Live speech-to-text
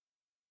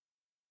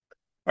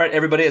All right,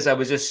 everybody, as I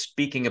was just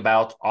speaking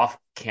about off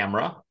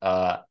camera,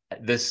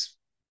 this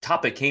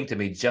topic came to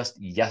me just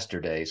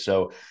yesterday.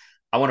 So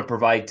I want to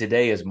provide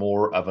today as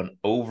more of an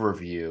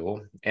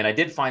overview. And I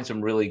did find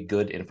some really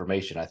good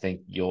information. I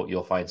think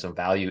you'll find some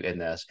value in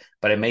this,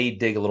 but I may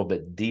dig a little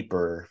bit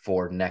deeper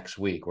for next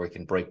week where we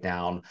can break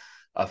down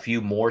a few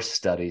more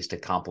studies to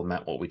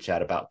complement what we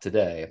chat about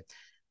today.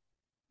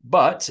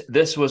 But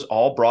this was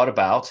all brought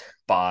about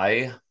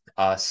by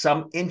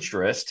some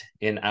interest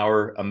in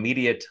our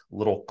immediate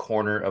little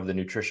corner of the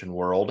nutrition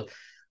world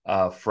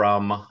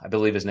from, I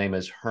believe his name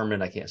is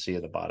Herman. I can't see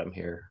at the bottom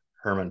here.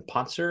 Herman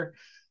Pontzer,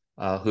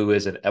 who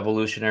is an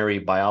evolutionary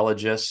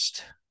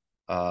biologist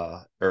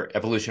or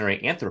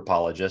evolutionary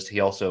anthropologist. He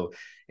also,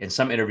 in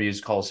some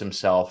interviews, calls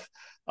himself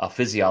a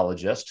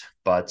physiologist,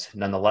 but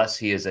nonetheless,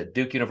 he is at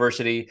Duke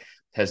University,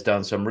 has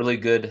done some really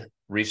good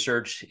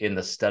research in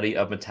the study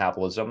of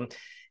metabolism.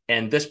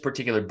 And this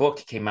particular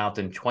book came out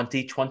in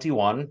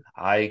 2021.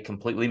 I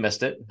completely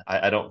missed it.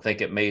 I don't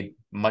think it made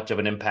much of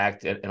an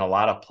impact in a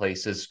lot of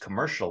places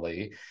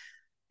commercially.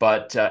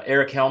 But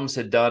Eric Helms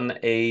had done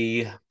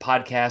a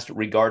podcast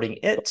regarding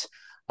it.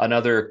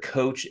 Another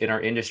coach in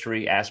our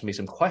industry asked me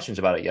some questions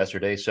about it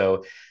yesterday.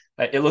 So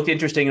it looked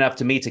interesting enough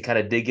to me to kind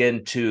of dig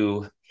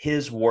into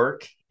his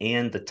work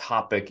and the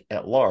topic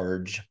at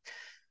large.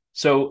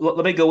 So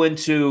let me go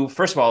into,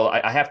 first of all,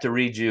 I have to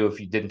read you, if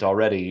you didn't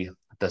already,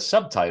 the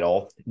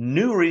subtitle.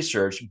 New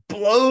research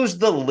blows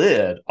the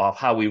lid off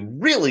how we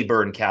really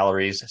burn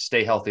calories,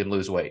 stay healthy, and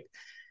lose weight.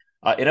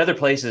 In other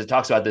places, it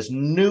talks about this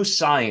new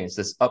science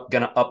that's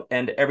going to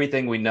upend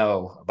everything we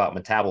know about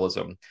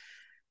metabolism.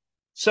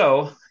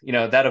 So,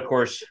 that of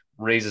course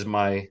raises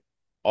my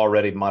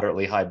already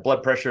moderately high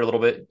blood pressure a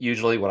little bit,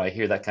 usually when I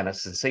hear that kind of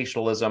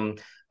sensationalism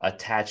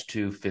attached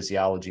to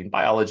physiology and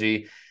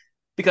biology,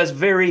 because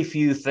very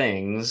few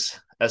things,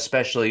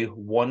 especially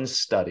one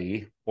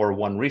study or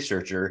one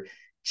researcher,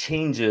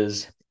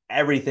 changes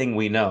everything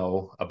we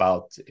know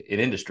about an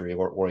industry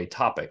or a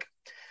topic.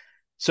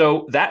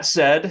 So that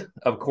said,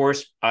 of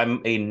course,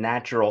 I'm a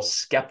natural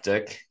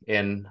skeptic,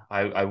 and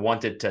I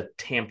wanted to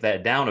tamp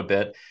that down a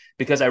bit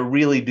because I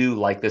really do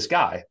like this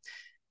guy.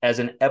 As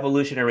an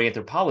evolutionary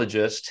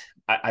anthropologist,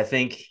 I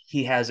think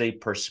he has a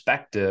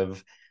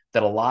perspective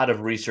that a lot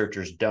of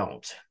researchers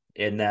don't,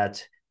 in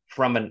that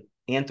from an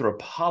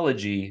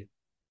anthropology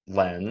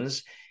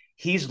lens,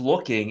 he's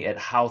looking at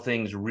how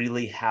things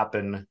really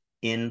happen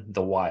in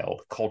the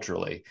wild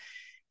culturally.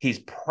 He's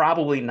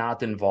probably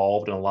not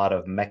involved in a lot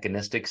of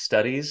mechanistic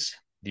studies.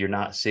 You're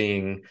not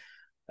seeing,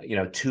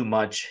 too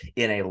much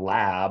in a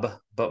lab,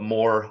 but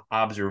more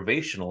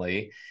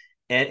observationally.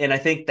 And I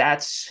think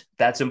that's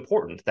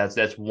important.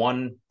 That's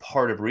one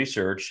part of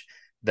research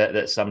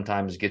that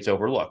sometimes gets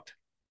overlooked.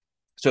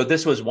 So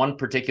this was one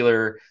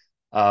particular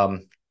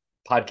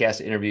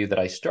podcast interview that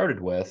I started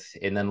with,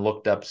 and then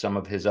looked up some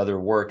of his other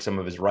work, some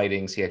of his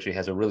writings. He actually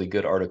has a really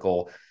good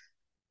article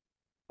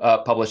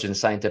published in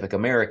Scientific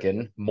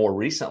American more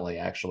recently,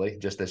 actually,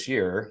 just this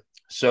year.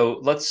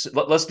 So let's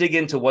dig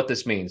into what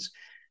this means.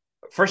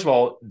 First of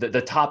all,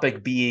 the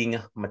topic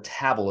being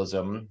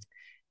metabolism,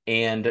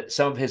 and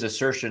some of his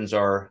assertions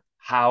are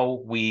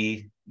how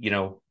we,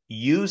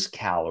 use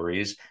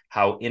calories,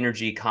 how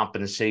energy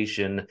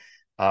compensation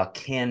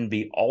can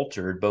be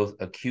altered both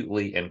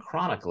acutely and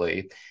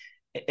chronically.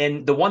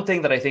 And the one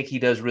thing that I think he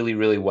does really,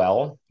 really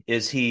well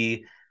is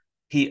he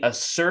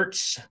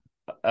asserts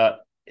uh,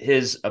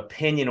 his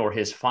opinion or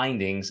his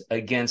findings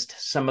against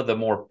some of the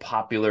more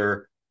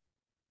popular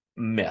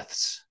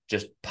myths,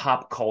 just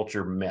pop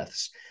culture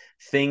myths,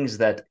 things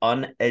that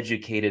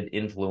uneducated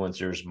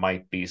influencers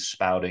might be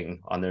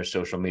spouting on their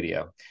social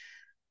media.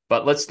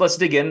 But let's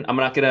dig in. I'm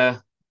not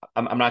gonna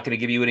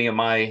give you any of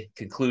my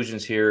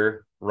conclusions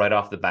here right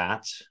off the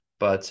bat,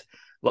 but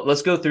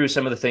let's go through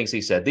some of the things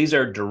he said. These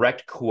are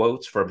direct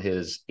quotes from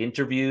his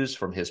interviews,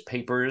 from his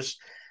papers.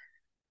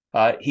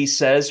 He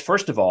says,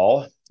 first of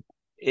all,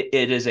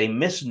 it is a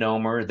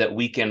misnomer that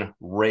we can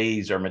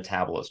raise our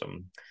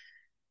metabolism.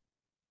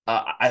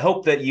 I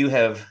hope that you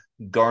have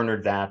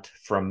garnered that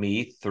from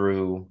me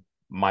through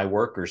my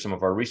work or some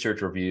of our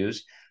research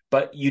reviews,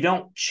 but you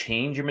don't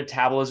change your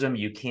metabolism.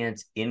 You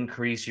can't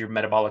increase your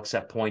metabolic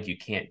set point. You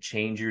can't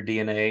change your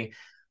DNA.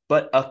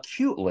 But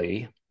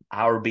acutely,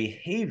 our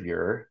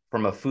behavior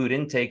from a food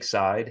intake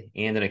side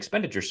and an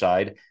expenditure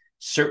side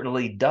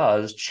certainly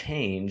does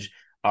change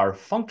our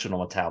functional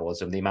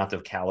metabolism, the amount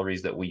of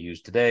calories that we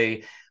use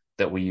today,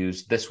 that we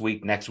use this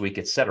week, next week,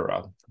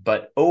 etc.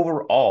 But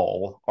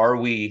overall, are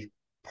we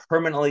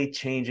permanently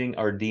changing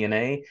our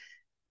DNA?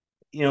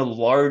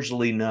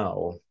 Largely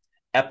no.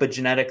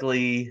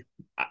 Epigenetically,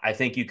 I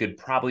think you could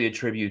probably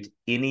attribute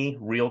any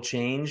real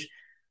change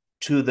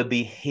to the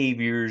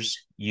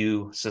behaviors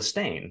you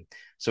sustain.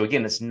 So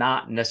again, it's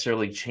not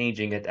necessarily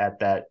changing it at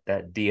that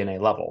DNA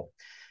level.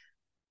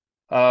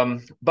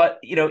 But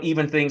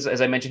even things,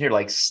 as I mentioned here,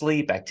 like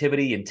sleep,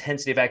 activity,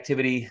 intensity of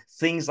activity,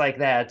 things like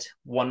that,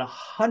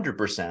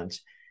 100%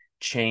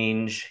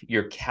 change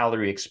your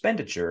calorie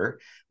expenditure.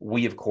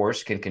 We, of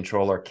course, can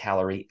control our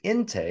calorie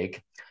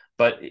intake,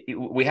 but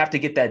we have to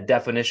get that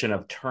definition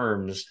of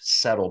terms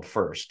settled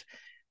first.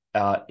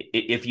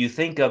 If you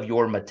think of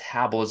your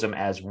metabolism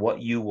as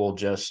what you will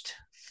just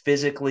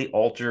physically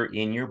alter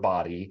in your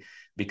body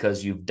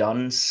because you've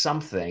done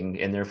something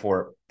and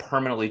therefore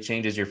permanently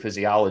changes your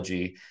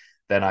physiology,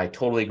 then I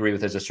totally agree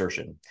with his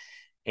assertion.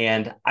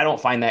 And I don't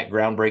find that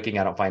groundbreaking.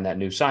 I don't find that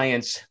new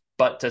science.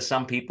 But to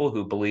some people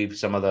who believe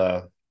some of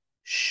the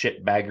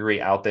shitbaggery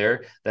out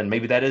there, then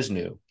maybe that is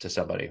new to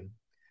somebody.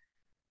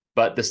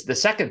 But the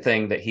second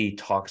thing that he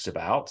talks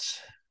about,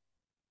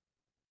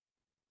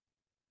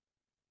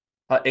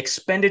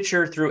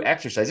 expenditure through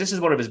exercise. This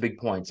is one of his big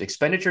points.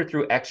 Expenditure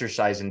through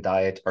exercise and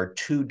diet are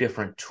two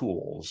different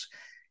tools,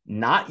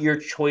 not your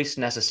choice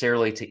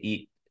necessarily to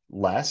eat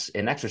less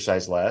and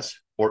exercise less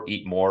or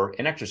eat more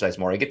and exercise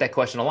more. I get that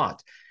question a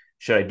lot.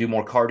 Should I do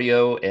more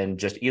cardio and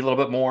just eat a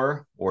little bit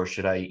more, or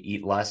should I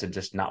eat less and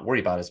just not worry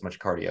about as much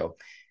cardio?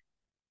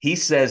 He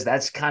says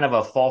that's kind of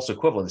a false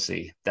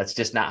equivalency. That's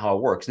just not how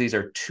it works. These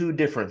are two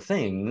different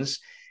things.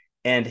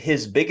 And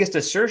his biggest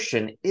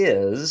assertion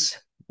is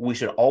we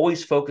should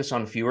always focus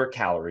on fewer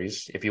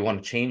calories. If you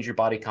want to change your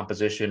body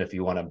composition, if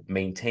you want to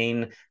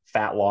maintain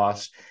fat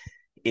loss,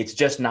 it's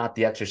just not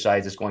the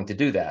exercise that's going to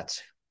do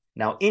that.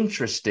 Now,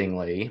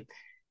 interestingly,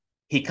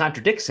 he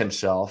contradicts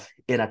himself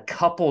in a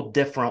couple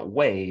different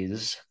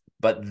ways,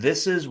 but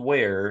this is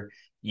where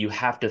you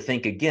have to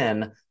think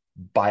again,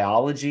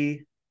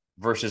 biology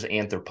versus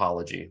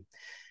anthropology.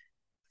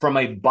 From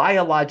a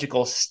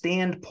biological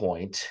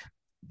standpoint,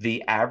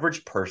 the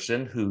average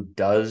person who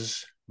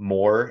does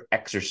more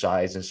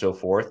exercise and so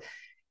forth,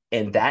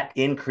 and that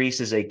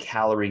increases a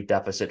calorie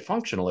deficit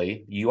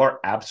functionally, you are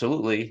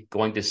absolutely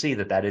going to see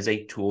that that is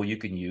a tool you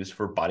can use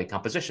for body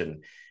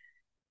composition.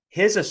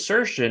 His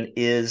assertion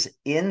is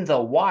in the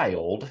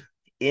wild,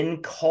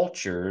 in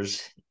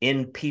cultures,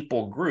 in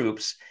people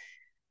groups,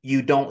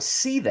 you don't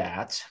see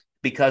that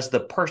because the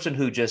person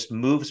who just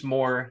moves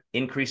more,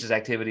 increases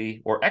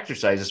activity, or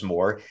exercises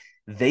more,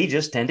 they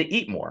just tend to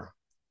eat more.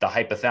 The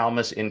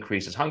hypothalamus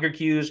increases hunger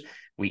cues.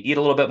 We eat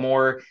a little bit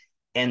more.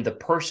 And the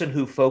person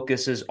who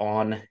focuses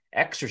on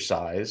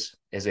exercise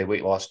as a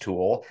weight loss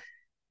tool,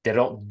 they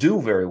don't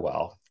do very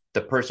well.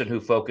 The person who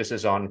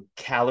focuses on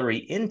calorie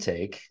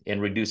intake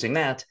and reducing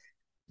that,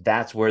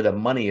 that's where the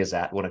money is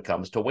at when it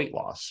comes to weight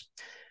loss.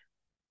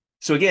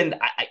 So again,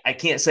 I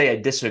can't say I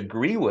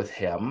disagree with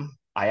him.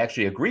 I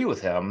actually agree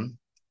with him,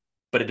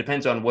 but it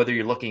depends on whether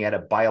you're looking at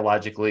it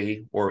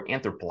biologically or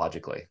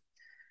anthropologically.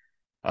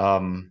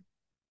 Let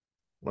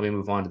me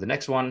move on to the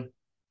next one.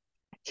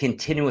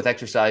 Continue with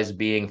exercise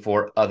being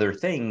for other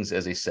things,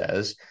 as he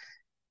says,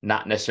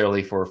 not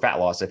necessarily for fat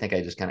loss. I think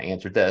I just kind of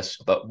answered this,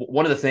 but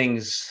one of the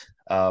things,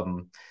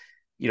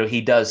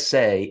 he does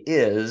say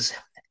is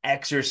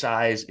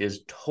exercise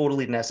is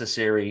totally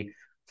necessary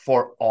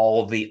for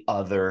all the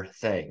other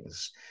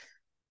things.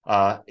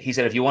 He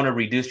said, if you want to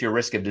reduce your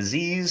risk of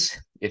disease,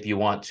 if you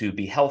want to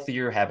be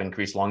healthier, have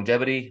increased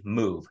longevity,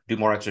 move, do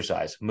more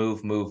exercise,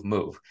 move, move,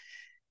 move.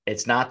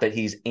 It's not that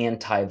he's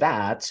anti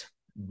that,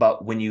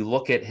 but when you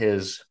look at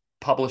his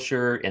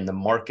publisher and the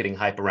marketing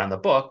hype around the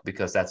book,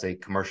 because that's a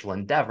commercial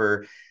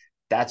endeavor,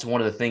 that's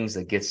one of the things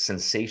that gets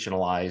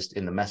sensationalized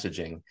in the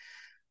messaging.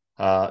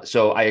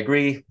 So I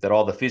agree that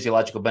all the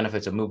physiological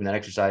benefits of movement and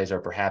exercise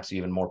are perhaps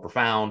even more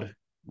profound.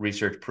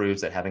 Research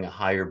proves that having a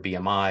higher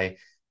BMI,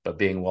 but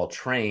being well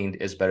trained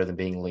is better than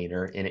being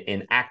leaner and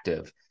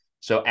inactive.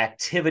 So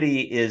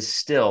activity is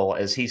still,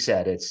 as he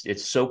said,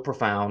 it's so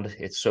profound,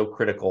 it's so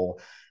critical,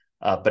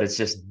 but it's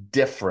just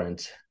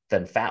different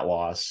than fat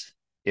loss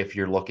if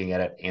you're looking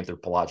at it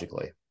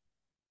anthropologically.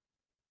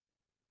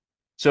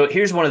 So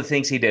here's one of the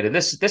things he did, and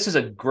this is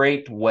a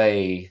great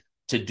way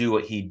to do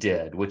what he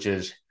did, which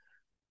is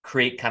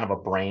create kind of a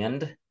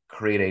brand,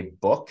 create a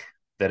book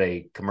that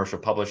a commercial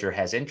publisher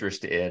has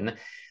interest in.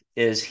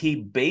 Is he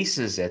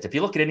bases it, if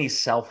you look at any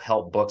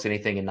self-help books,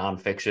 anything in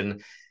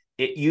nonfiction,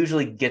 it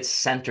usually gets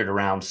centered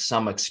around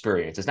some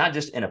experience. It's not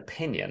just an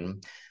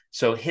opinion.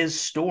 So his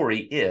story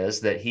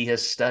is that he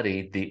has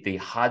studied the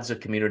Hadza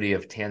community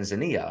of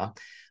Tanzania,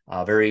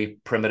 a very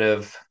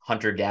primitive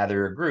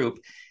hunter-gatherer group,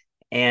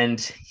 and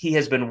he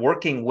has been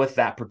working with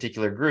that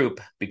particular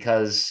group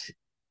because,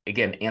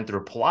 again,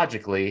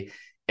 anthropologically,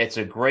 it's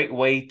a great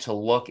way to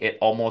look at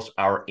almost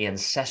our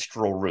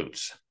ancestral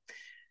roots.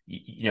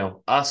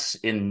 Us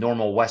in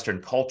normal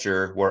Western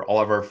culture, where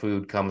all of our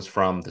food comes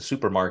from the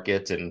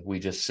supermarket and we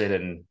just sit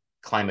in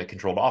climate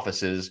controlled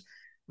offices,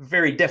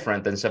 very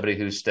different than somebody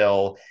who's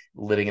still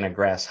living in a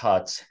grass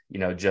hut,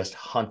 just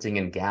hunting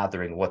and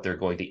gathering what they're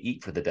going to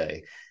eat for the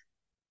day.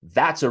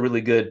 That's a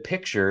really good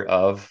picture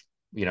of,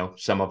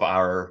 some of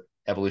our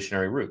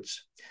evolutionary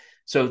roots.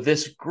 So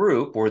this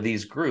group, or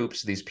these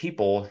groups, these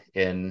people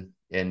in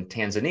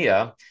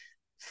Tanzania,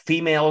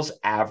 females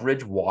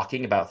average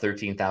walking about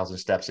 13,000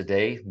 steps a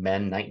day,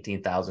 men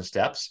 19,000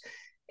 steps,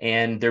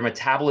 and their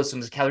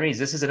metabolisms, calorie needs.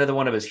 This is another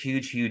one of his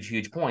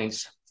huge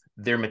points.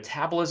 Their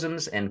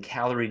metabolisms and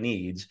calorie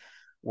needs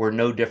were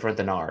no different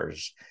than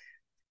ours.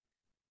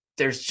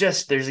 There's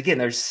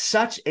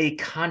such a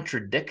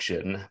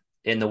contradiction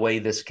in the way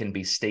this can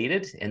be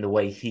stated, in the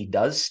way he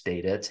does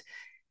state it,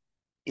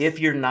 if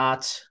you're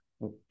not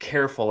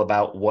careful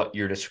about what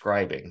you're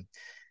describing.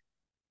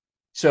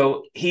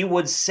 So he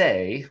would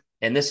say,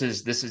 and this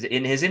is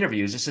in his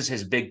interviews, this is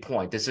his big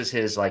point. This is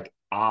his like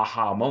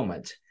aha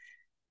moment.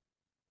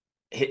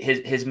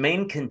 His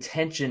main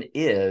contention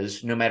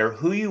is no matter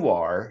who you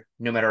are,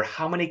 no matter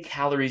how many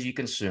calories you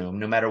consume,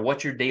 no matter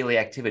what your daily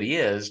activity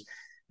is,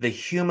 the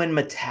human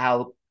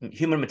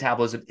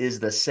metabolism is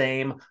the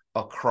same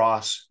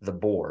across the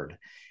board.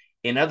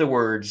 In other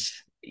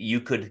words,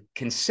 you could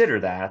consider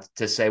that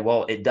to say,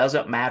 well, it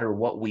doesn't matter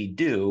what we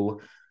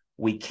do.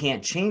 We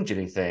can't change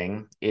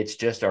anything. It's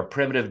just our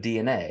primitive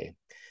DNA.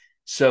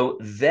 So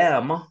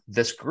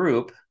this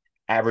group,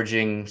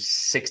 averaging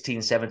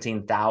 16,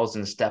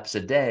 17,000 steps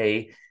a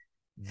day,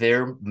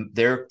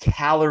 their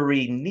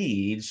calorie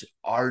needs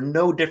are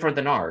no different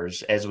than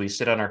ours as we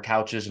sit on our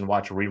couches and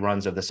watch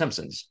reruns of The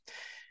Simpsons.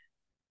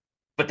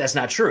 But that's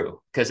not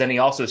true, because then he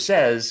also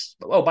says,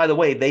 oh, by the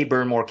way, they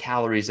burn more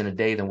calories in a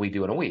day than we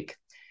do in a week.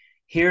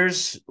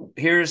 Here's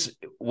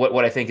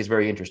what I think is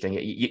very interesting.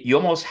 You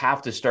almost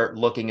have to start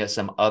looking at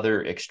some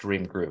other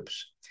extreme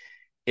groups.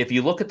 If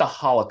you look at the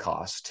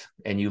Holocaust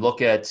and you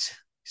look at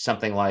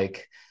something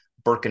like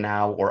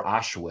Birkenau or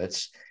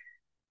Auschwitz,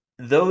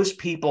 those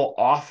people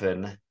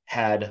often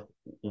had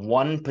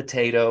one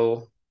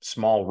potato,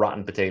 small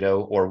rotten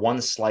potato, or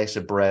one slice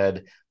of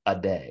bread a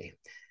day.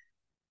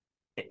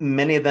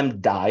 Many of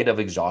them died of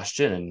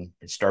exhaustion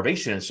and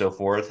starvation and so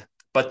forth.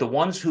 But the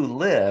ones who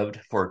lived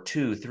for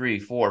 2, 3,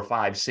 4,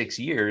 5, 6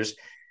 years,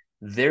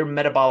 their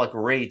metabolic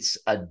rates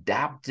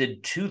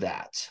adapted to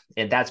that.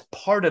 And that's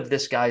part of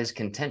this guy's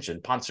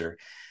contention, Panzer.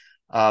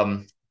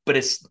 But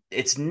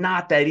it's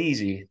not that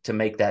easy to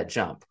make that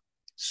jump.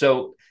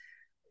 So,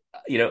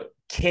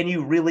 can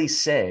you really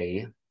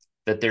say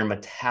that their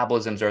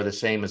metabolisms are the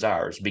same as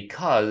ours?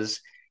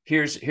 Because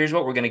here's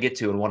what we're going to get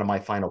to in one of my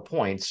final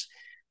points.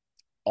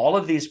 All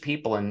of these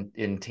people in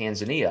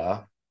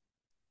Tanzania,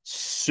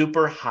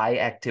 super high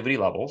activity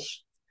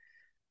levels,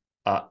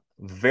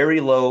 very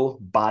low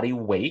body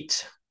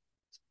weight,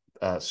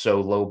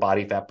 so low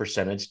body fat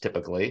percentage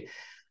typically.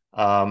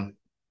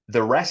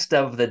 The rest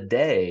of the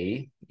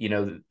day,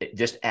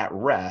 just at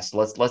rest,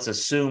 let's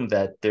assume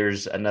that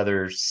there's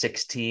another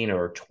 16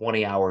 or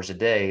 20 hours a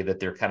day that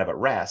they're kind of at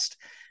rest.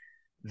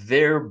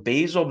 Their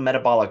basal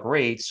metabolic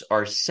rates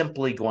are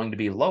simply going to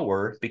be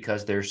lower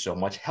because they're so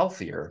much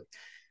healthier.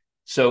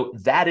 So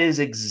that is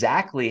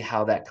exactly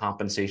how that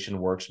compensation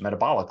works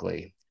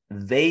metabolically.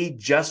 They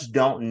just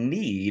don't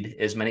need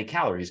as many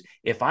calories.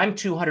 If I'm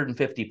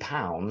 250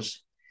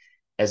 pounds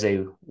as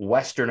a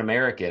Western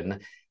American,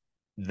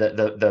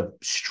 the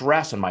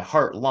stress on my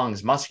heart,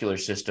 lungs, muscular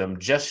system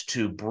just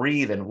to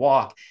breathe and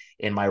walk,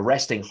 and my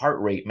resting heart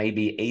rate may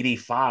be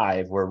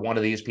 85, where one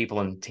of these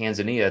people in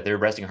Tanzania, their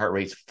resting heart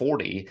rate's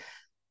 40.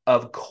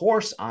 Of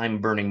course,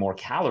 I'm burning more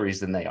calories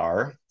than they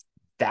are.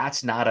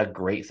 That's not a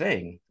great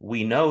thing.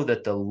 We know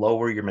that the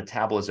lower your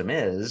metabolism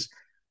is,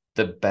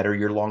 the better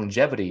your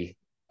longevity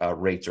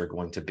rates are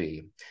going to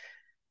be.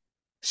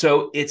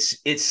 So it's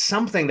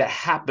something that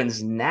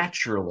happens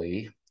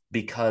naturally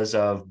because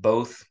of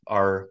both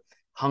our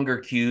hunger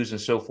cues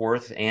and so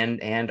forth,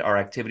 and our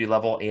activity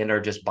level and our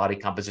just body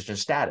composition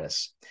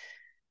status.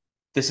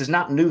 This is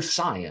not new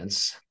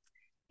science,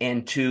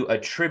 and to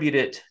attribute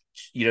it,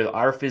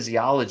 our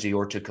physiology,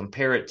 or to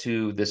compare it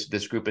to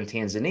this group in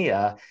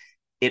Tanzania,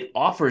 it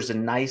offers a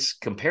nice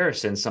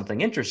comparison,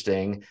 something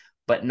interesting,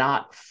 but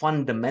not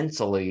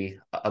fundamentally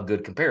a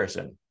good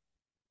comparison.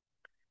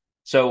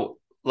 So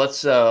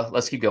let's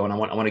keep going. I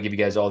want to give you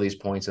guys all these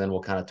points, and then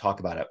we'll kind of talk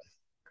about it.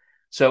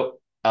 So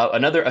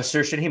another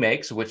assertion he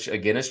makes, which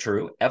again is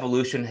true: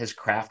 evolution has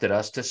crafted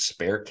us to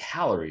spare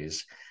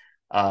calories.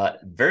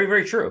 Very,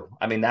 very true.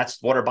 I mean,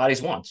 that's what our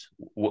bodies want.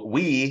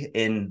 We,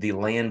 in the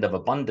land of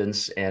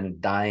abundance and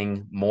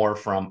dying more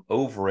from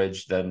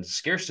overage than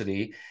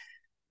scarcity,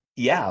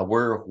 yeah,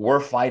 we're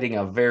fighting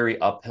a very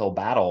uphill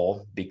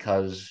battle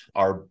because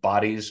our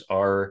bodies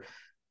are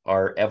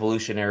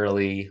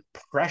evolutionarily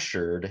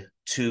pressured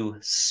to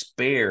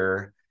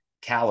spare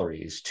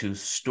calories, to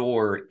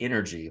store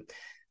energy.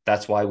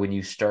 That's why when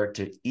you start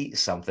to eat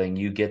something,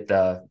 you get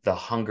the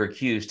hunger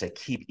cues to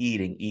keep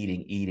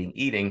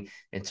eating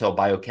until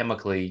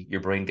biochemically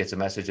your brain gets a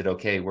message that,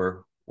 okay,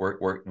 we're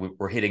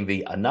hitting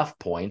the enough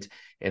point,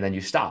 and then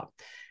you stop.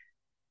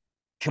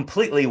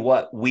 Completely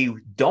what we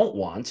don't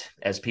want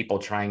as people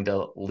trying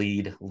to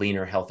lead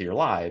leaner, healthier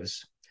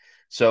lives.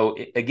 So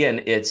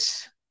again,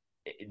 it's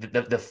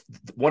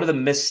one of the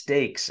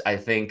mistakes, I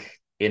think,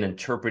 in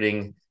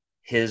interpreting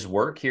his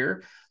work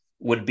here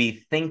would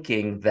be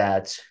thinking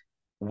that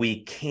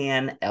we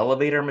can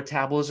elevate our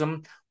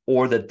metabolism,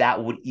 or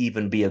that would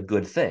even be a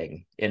good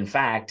thing. In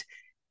fact,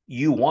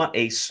 you want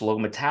a slow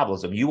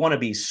metabolism. You want to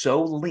be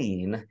so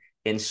lean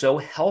and so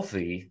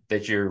healthy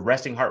that your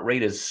resting heart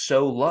rate is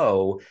so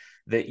low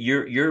that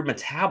your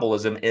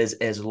metabolism is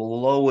as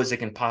low as it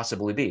can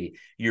possibly be.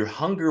 Your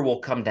hunger will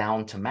come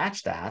down to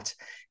match that.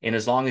 And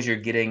as long as you're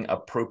getting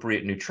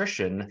appropriate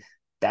nutrition,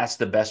 that's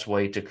the best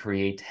way to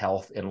create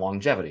health and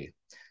longevity.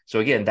 So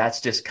again,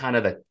 that's just kind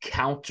of the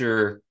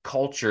counter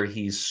culture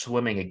he's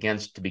swimming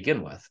against to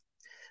begin with.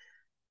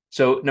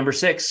 So number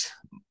six,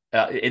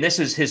 and this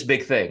is his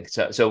big thing.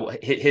 So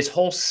his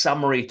whole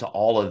summary to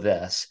all of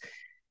this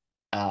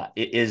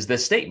is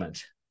this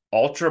statement: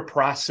 ultra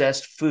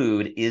processed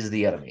food is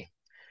the enemy.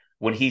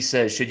 When he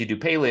says, should you do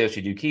paleo,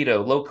 should you do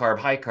keto, low carb,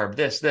 high carb,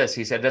 this,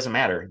 he said, it doesn't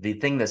matter. The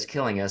thing that's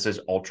killing us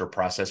is ultra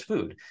processed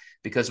food,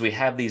 because we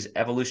have these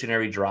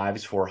evolutionary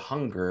drives for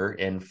hunger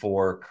and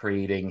for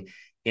creating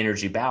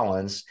energy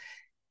balance.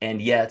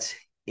 And yet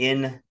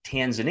in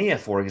Tanzania,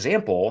 for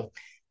example,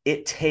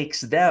 it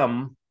takes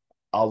them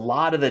a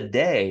lot of the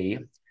day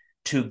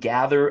to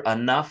gather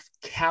enough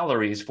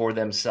calories for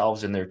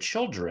themselves and their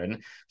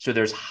children. So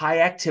there's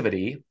high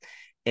activity,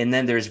 and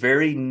then there's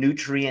very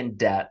nutrient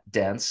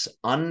dense,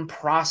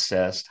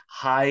 unprocessed,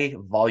 high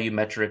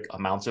volumetric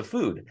amounts of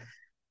food,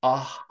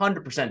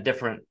 100%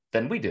 different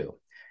than we do.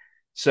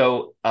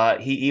 So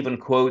he even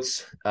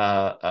quotes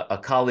a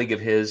colleague of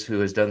his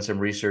who has done some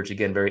research,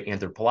 again, very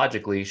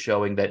anthropologically,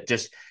 showing that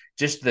just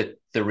the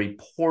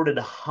reported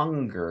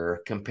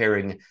hunger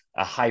comparing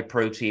a high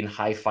protein,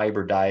 high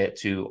fiber diet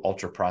to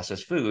ultra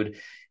processed food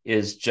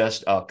is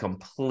just a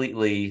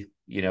completely,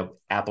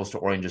 apples to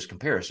oranges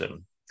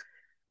comparison.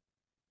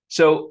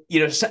 So,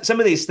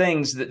 some of these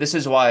things, this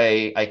is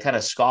why I kind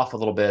of scoff a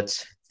little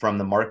bit from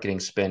the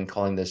marketing spin,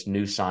 calling this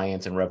new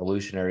science and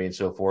revolutionary and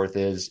so forth,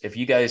 is if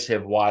you guys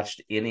have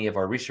watched any of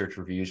our research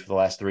reviews for the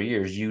last 3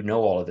 years, you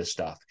know all of this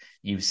stuff.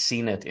 You've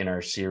seen it in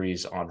our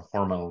series on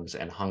hormones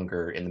and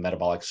hunger and the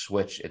metabolic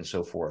switch and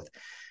so forth.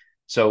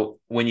 So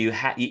when you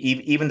have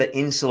even the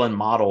insulin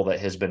model that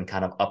has been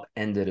kind of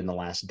upended in the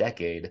last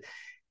decade,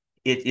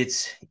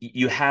 it's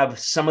you have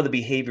some of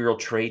the behavioral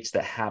traits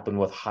that happen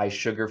with high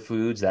sugar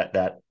foods,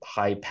 that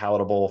high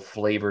palatable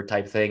flavor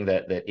type thing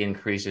that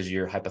increases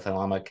your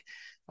hypothalamic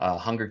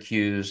hunger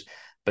cues.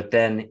 But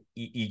then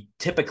you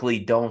typically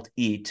don't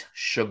eat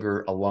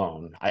sugar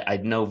alone. I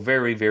know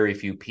very, very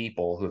few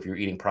people who, if you're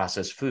eating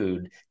processed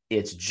food,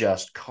 it's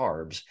just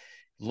carbs.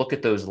 Look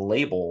at those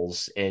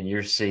labels and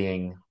you're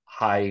seeing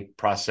high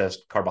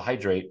processed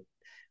carbohydrate,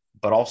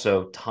 but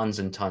also tons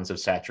and tons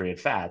of saturated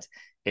fat.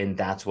 And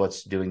that's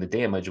what's doing the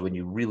damage when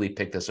you really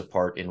pick this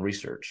apart in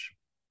research.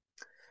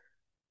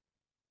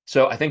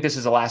 So I think this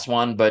is the last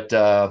one, but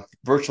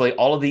virtually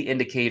all of the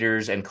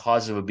indicators and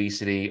causes of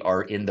obesity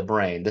are in the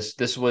brain.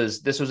 This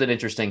was an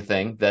interesting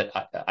thing that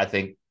I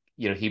think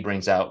he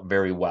brings out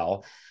very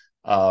well.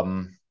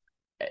 And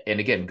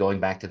again, going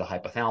back to the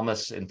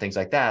hypothalamus and things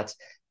like that,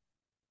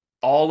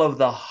 all of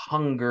the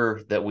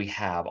hunger that we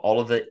have,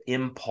 all of the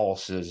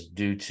impulses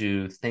due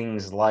to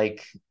things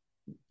like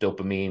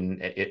dopamine,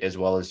 as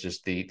well as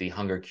just the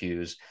hunger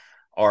cues,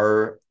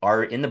 are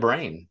in the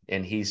brain.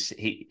 And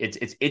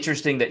it's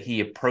interesting that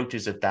he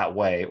approaches it that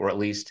way, or at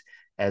least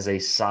as a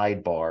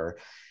sidebar.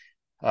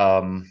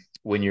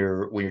 When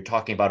you're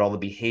talking about all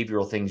the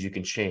behavioral things you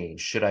can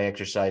change, should I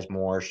exercise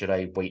more? Should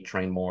I weight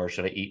train more?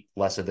 Should I eat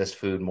less of this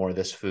food, more of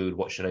this food?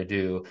 What should I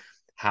do?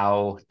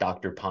 How,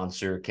 Dr.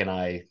 Ponser, can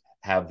I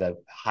have the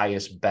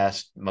highest,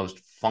 best, most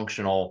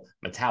functional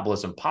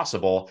metabolism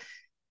possible?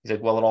 He's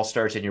like, well, it all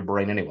starts in your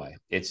brain anyway.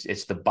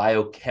 It's the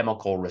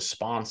biochemical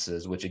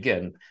responses, which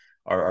again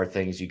are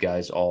things you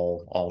guys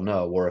all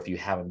know. Or if you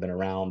haven't been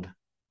around,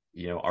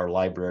 our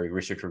library,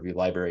 research review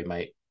library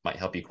might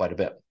help you quite a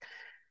bit.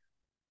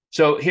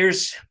 So here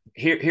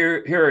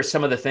are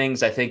some of the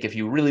things I think if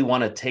you really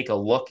want to take a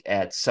look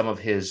at some of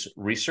his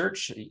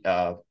research,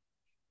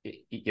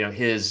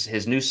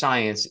 his new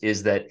science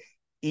is that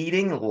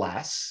eating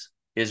less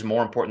is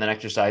more important than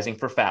exercising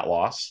for fat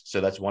loss. So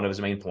that's one of his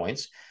main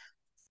points.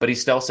 But he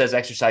still says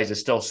exercise is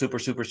still super,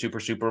 super, super,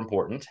 super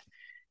important,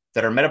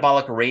 that our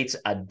metabolic rates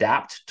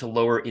adapt to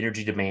lower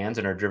energy demands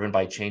and are driven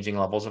by changing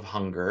levels of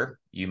hunger.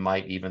 You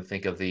might even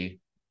think of the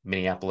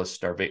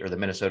the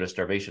Minnesota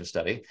starvation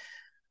study.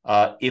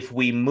 If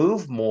we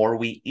move more,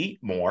 we eat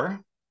more.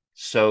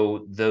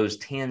 So those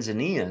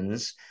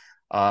Tanzanians,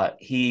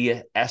 he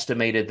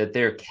estimated that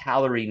their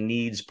calorie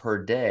needs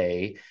per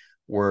day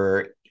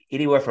were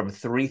anywhere from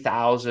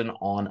 3,000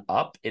 on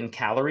up in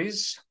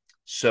calories.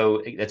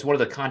 So it's one of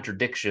the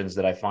contradictions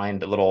that I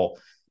find a little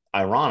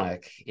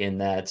ironic, in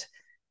that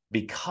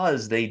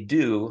because they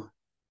do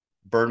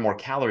burn more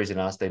calories than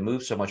us, they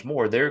move so much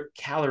more, their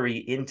calorie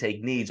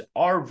intake needs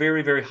are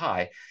very, very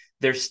high.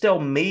 There still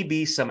may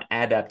be some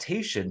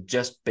adaptation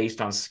just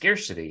based on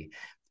scarcity.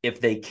 If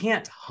they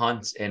can't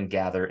hunt and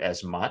gather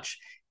as much,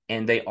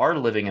 and they are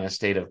living in a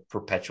state of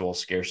perpetual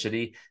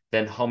scarcity,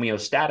 then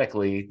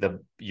homeostatically,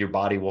 your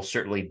body will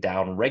certainly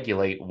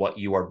downregulate what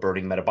you are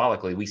burning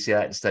metabolically. We see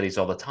that in studies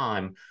all the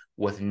time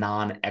with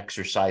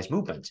non-exercise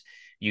movement.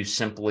 You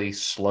simply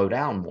slow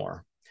down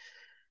more.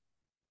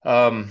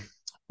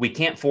 We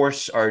can't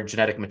force our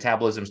genetic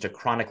metabolisms to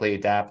chronically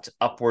adapt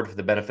upward for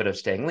the benefit of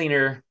staying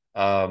leaner.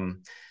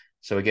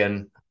 So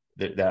again,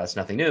 that's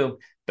nothing new,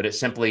 but it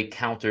simply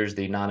counters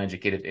the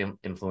non-educated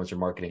influencer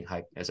marketing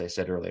hype, as I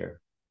said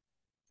earlier.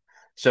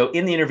 So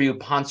in the interview,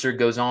 Ponser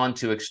goes on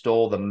to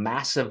extol the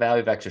massive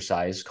value of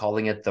exercise,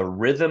 calling it the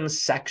rhythm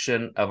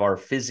section of our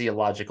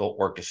physiological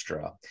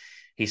orchestra.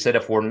 He said,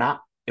 if we're not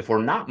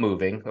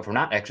moving, if we're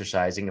not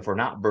exercising, if we're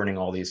not burning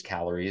all these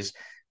calories,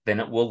 then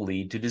it will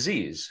lead to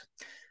disease.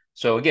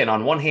 So again,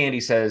 on one hand,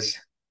 he says,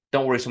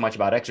 don't worry so much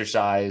about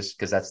exercise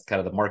because that's kind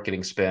of the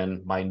marketing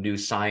spin. My new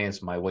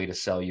science, my way to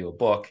sell you a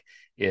book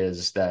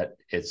is that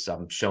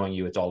I'm showing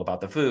you it's all about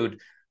the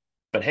food.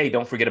 But hey,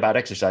 don't forget about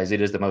exercise.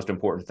 It is the most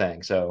important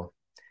thing. So,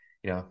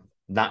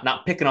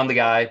 not picking on the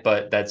guy,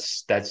 but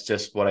that's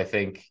just what I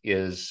think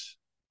is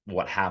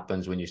what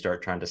happens when you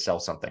start trying to sell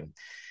something.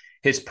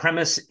 His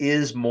premise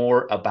is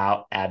more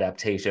about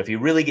adaptation. If you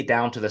really get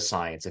down to the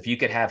science, if you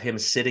could have him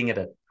sitting at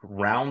a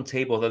round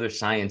table with other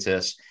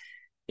scientists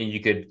and you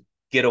could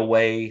get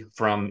away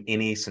from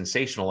any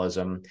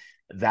sensationalism,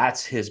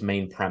 that's his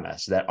main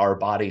premise, that our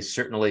bodies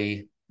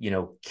certainly,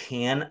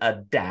 can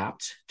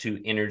adapt to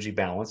energy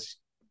balance,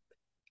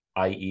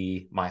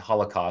 i.e. my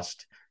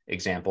Holocaust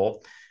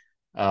example.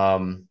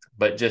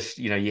 But just,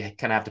 you kind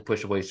of have to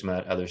push away some of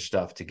that other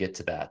stuff to get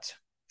to that.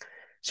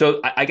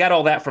 So I got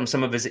all that from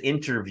some of his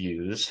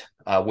interviews,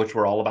 which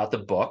were all about the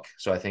book.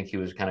 So I think he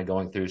was kind of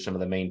going through some of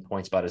the main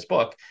points about his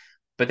book.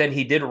 But then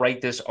he did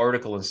write this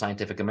article in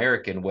Scientific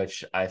American,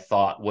 which I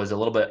thought was a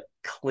little bit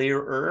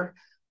clearer,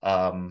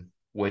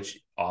 which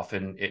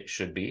often it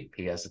should be.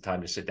 He has the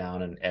time to sit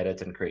down and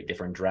edit and create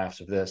different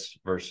drafts of this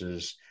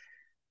versus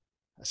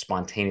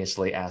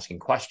spontaneously asking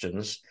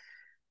questions.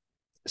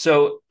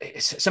 So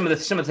some of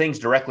the things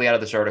directly out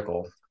of this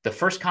article. The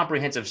first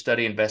comprehensive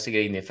study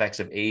investigating the effects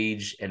of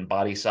age and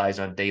body size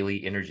on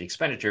daily energy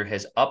expenditure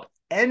has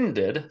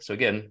upended, so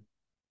again,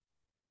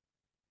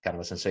 kind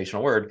of a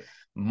sensational word,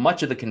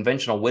 much of the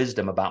conventional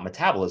wisdom about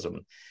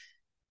metabolism.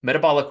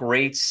 Metabolic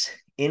rates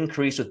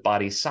increase with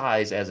body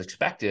size as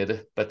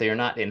expected, but they are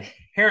not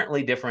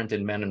inherently different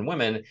in men and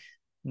women,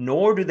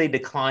 nor do they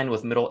decline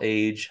with middle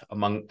age,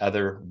 among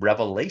other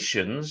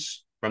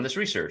revelations from this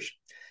research.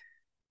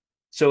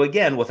 So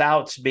again,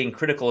 without being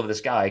critical of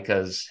this guy,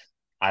 because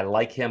I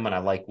like him and I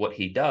like what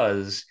he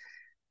does,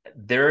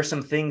 there are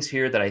some things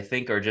here that I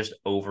think are just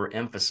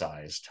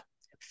overemphasized.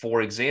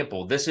 For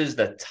example, this is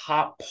the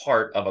top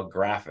part of a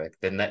graphic.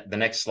 The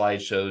next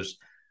slide shows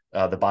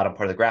the bottom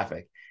part of the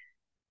graphic.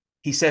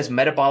 He says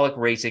metabolic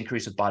rates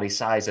increase with body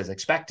size as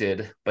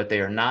expected, but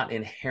they are not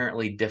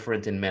inherently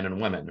different in men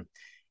and women.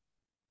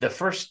 The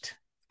first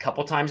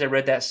couple times I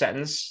read that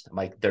sentence, I'm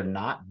like, they're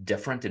not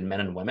different in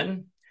men and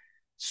women.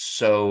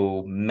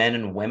 So men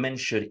and women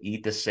should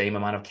eat the same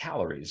amount of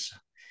calories.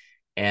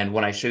 And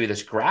when I show you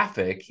this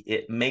graphic,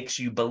 it makes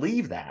you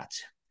believe that.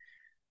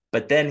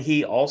 But then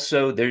he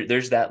also,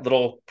 there's that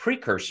little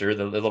precursor,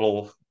 the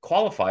little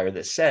qualifier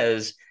that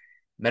says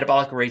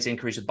metabolic rates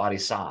increase with body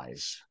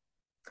size.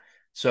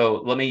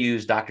 So let me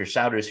use Dr.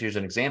 Souders. Here's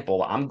an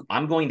example.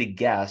 I'm going to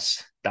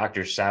guess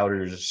Dr.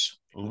 Souders'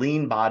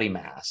 lean body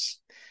mass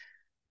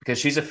because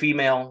she's a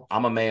female,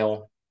 I'm a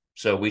male,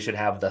 so we should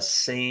have the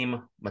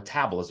same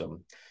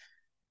metabolism.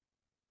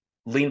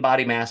 Lean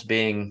body mass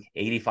being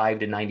 85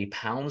 to 90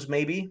 pounds,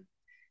 maybe.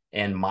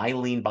 And my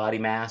lean body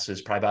mass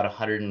is probably about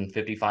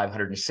 155,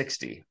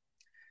 160.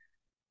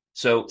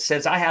 So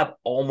since I have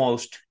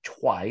almost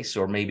twice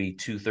or maybe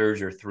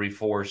 2/3 or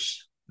 3/4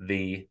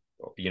 the,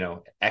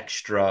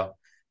 extra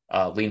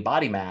lean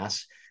body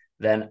mass,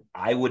 then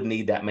I would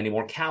need that many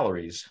more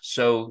calories.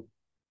 So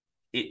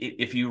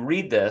if you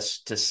read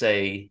this to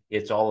say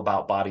it's all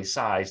about body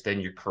size,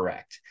 then you're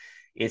correct.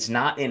 It's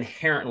not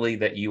inherently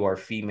that you are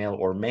female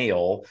or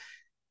male,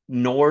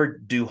 nor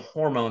do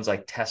hormones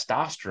like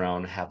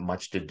testosterone have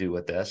much to do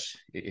with this.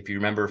 If you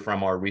remember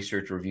from our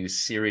research review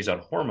series on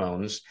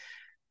hormones,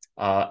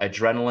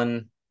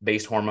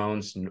 adrenaline-based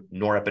hormones,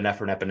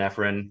 norepinephrine,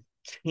 epinephrine,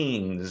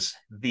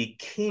 the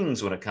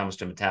kings when it comes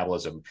to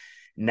metabolism.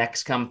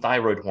 Next come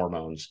thyroid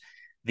hormones.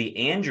 The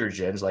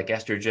androgens like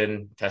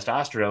estrogen,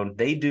 testosterone,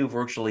 they do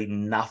virtually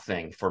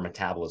nothing for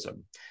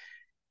metabolism.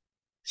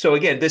 So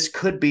again, this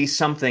could be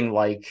something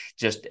like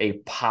just a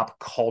pop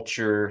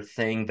culture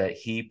thing that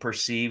he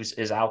perceives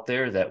is out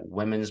there, that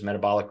women's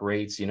metabolic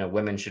rates,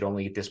 women should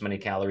only eat this many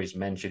calories,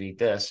 men should eat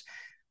this.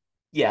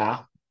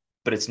 Yeah,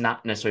 but it's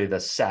not necessarily the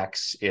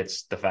sex.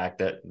 It's the fact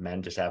that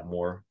men just have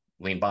more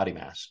lean body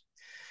mass.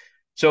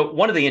 So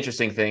one of the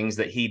interesting things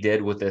that he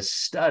did with this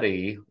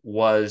study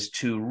was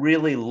to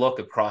really look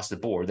across the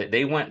board. That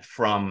they went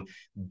from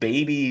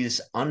babies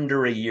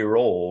under a year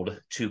old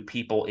to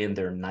people in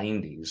their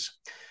 90s.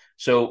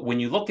 So when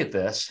you look at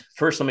this,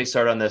 first, let me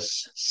start on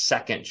this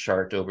second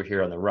chart over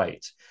here on the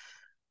right.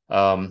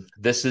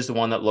 This is the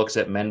one that looks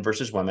at men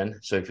versus women.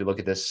 So if you look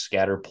at this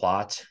scatter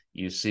plot,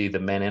 you see the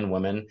men and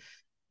women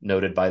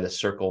noted by the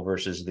circle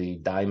versus the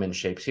diamond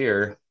shapes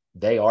here.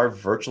 They are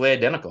virtually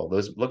identical.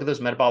 Look at those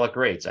metabolic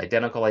rates,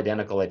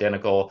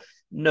 identical,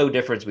 no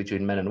difference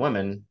between men and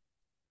women,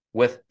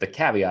 with the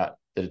caveat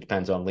that it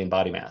depends on lean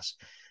body mass.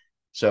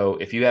 So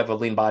if you have a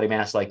lean body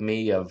mass like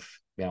me of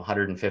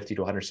 150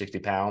 to 160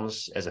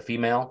 pounds as a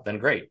female, then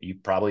great. You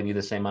probably need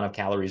the same amount of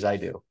calories I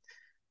do.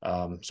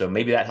 So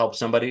maybe that helps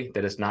somebody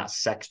that is not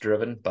sex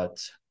driven, but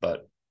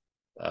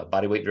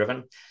body weight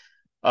driven.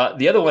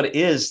 The other one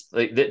is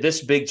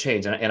this big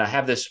change, and I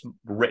have this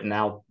written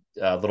out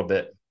a little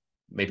bit,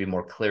 maybe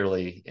more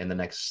clearly in the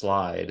next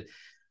slide.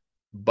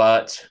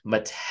 But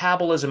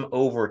metabolism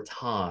over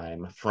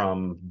time,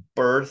 from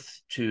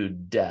birth to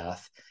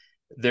death,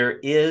 there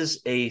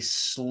is a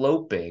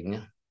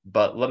sloping.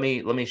 But let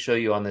me show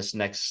you on this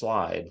next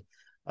slide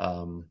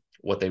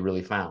what they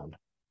really found.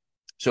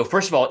 So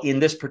first of all, in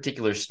this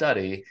particular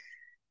study,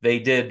 they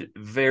did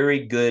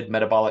very good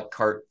metabolic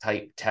cart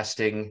type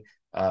testing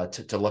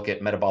to look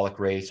at metabolic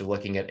rates, of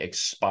looking at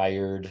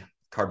expired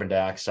carbon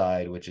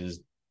dioxide, which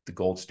is the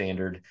gold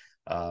standard.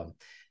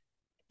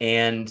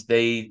 And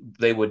they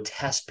would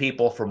test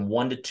people from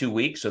 1 to 2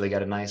 weeks, so they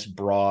got a nice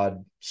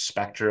broad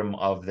spectrum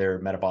of their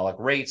metabolic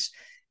rates.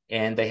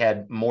 And they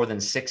had more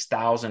than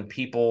 6,000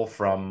 people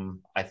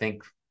from, I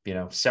think,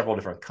 several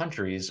different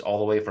countries, all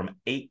the way from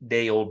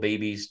 8-day-old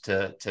babies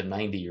to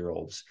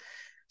 90-year-olds.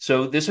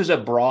 So this is a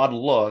broad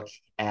look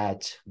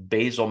at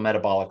basal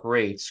metabolic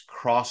rates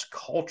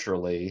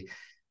cross-culturally,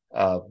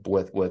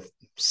 with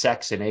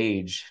sex and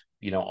age,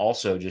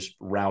 also just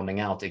rounding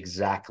out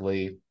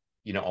exactly,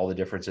 all the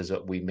differences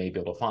that we may be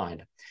able to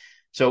find.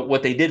 So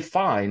what they did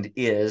find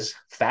is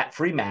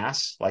fat-free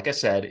mass, like I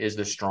said, is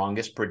the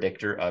strongest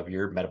predictor of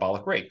your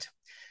metabolic rate.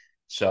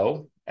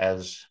 So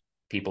as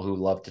people who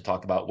love to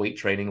talk about weight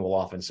training will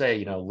often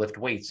say, lift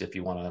weights if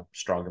you want a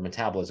stronger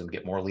metabolism,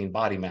 get more lean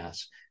body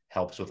mass,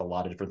 helps with a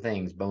lot of different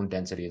things, bone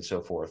density and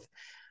so forth.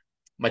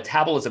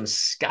 Metabolism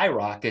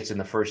skyrockets in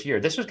the first year.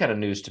 This was kind of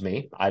news to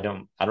me. I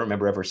don't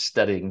remember ever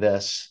studying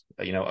this,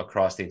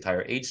 across the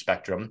entire age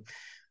spectrum.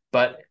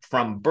 But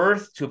from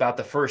birth to about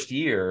the first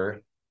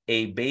year,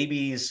 a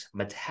baby's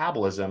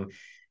metabolism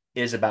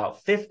is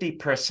about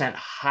 50%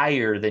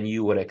 higher than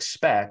you would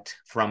expect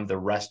from the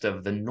rest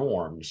of the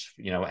norms,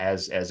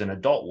 as an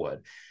adult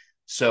would.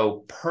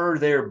 So per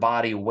their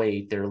body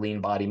weight, their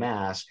lean body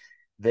mass,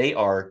 they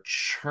are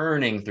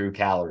churning through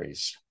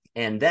calories.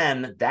 And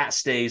then that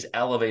stays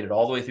elevated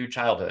all the way through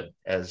childhood,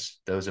 as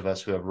those of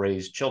us who have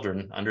raised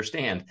children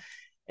understand.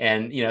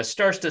 And,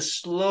 starts to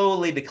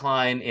slowly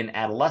decline in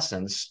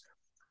adolescence,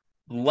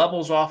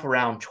 levels off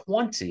around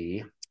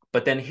 20.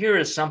 But then here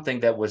is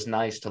something that was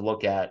nice to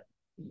look at,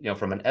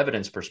 from an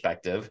evidence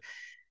perspective,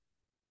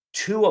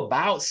 to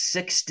about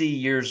 60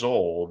 years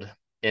old.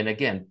 And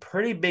again,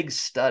 pretty big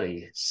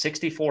study,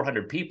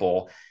 6,400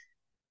 people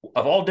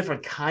of all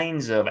different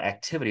kinds of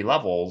activity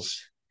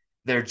levels.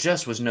 There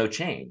just was no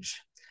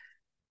change.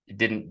 It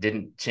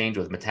didn't change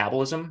with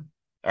metabolism,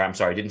 or I'm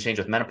sorry, it didn't change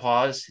with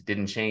menopause. It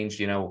didn't change,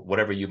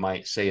 whatever you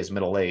might say is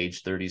middle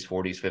age, 30s,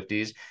 40s,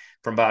 50s.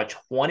 From about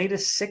 20 to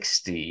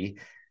 60,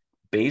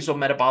 basal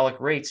metabolic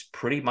rates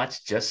pretty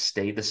much just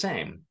stayed the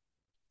same.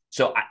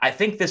 So I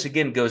think this,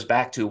 again, goes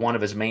back to one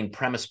of his main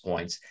premise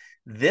points.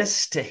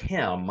 This, to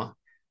him,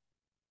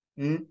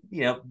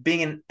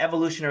 being an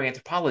evolutionary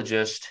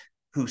anthropologist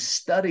who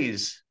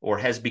studies or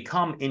has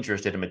become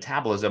interested in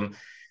metabolism,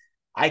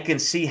 I can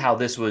see how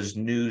this was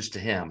news to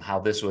him, how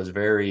this was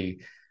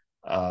very,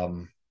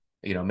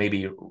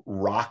 maybe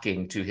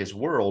rocking to his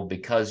world,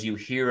 because you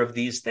hear of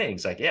these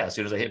things like, yeah, as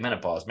soon as I hit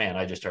menopause, man,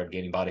 I just started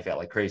gaining body fat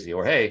like crazy.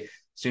 Or, hey, as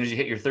soon as you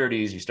hit your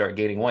 30s, you start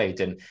gaining weight.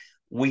 And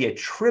we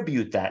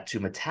attribute that to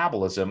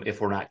metabolism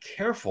if we're not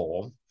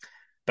careful.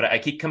 But I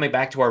keep coming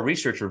back to our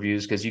research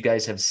reviews, because you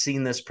guys have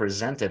seen this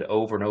presented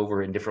over and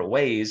over in different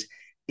ways.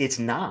 It's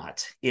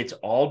not. It's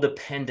all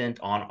dependent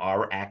on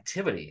our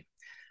activity.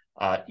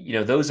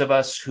 Those of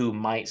us who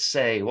might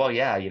say, well,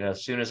 yeah,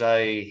 as soon as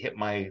I hit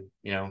my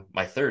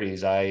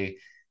 30s, I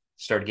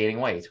started gaining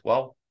weight.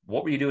 Well,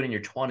 what were you doing in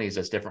your 20s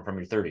that's different from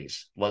your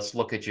 30s? Let's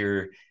look at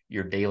your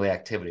daily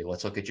activity.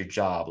 Let's look at your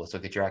job. Let's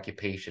look at your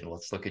occupation.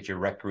 Let's look at your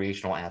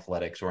recreational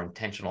athletics or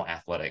intentional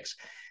athletics.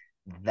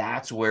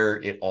 That's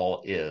where it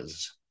all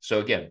is. So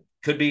again,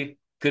 could be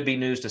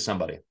news to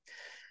somebody.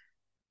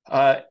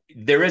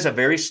 There is a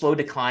very slow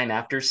decline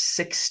after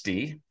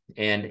 60,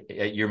 and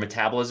your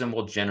metabolism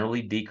will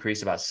generally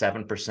decrease about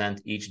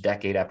 7% each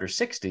decade after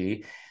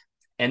 60.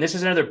 And this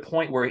is another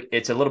point where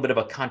it's a little bit of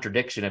a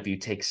contradiction if you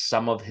take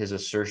some of his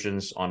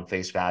assertions on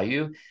face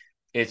value.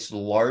 It's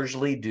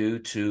largely due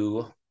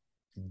to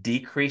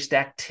decreased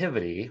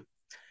activity,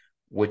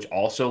 which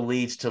also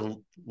leads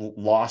to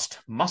lost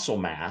muscle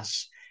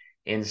mass.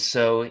 And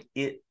so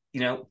it,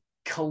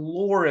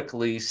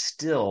 calorically,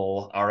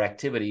 still our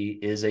activity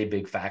is a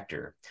big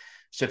factor.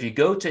 So if you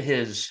go to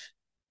his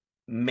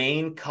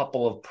main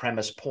couple of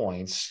premise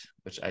points,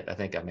 which I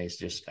think I may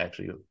just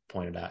actually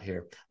pointed out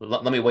here.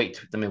 Let me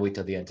wait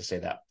till the end to say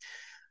that.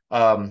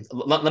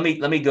 Let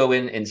me go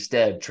in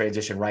instead,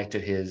 transition right to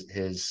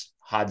his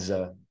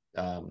Hadza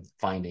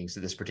findings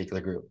of this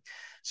particular group.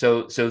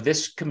 So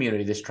this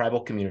community, this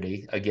tribal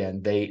community,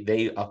 again,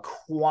 they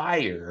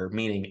acquire,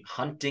 meaning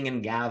hunting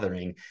and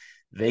gathering.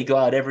 They go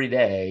out every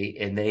day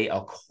and they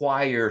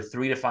acquire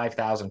 3,000 to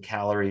 5,000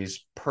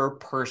 calories per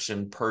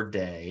person per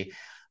day,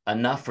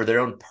 enough for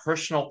their own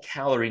personal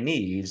calorie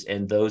needs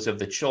and those of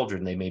the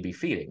children they may be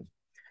feeding.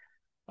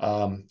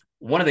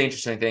 one of the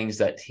interesting things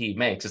that he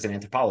makes as an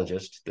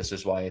anthropologist, this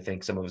is why I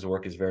think some of his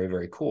work is very,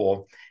 very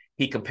cool.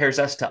 He compares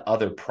us to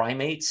other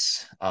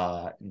primates,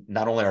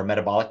 not only our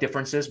metabolic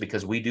differences,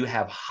 because we do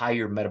have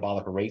higher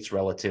metabolic rates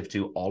relative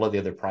to all of the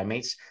other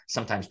primates,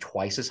 sometimes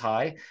twice as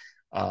high,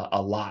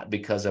 a lot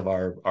because of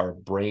our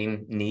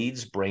brain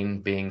needs,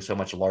 brain being so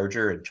much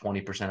larger, and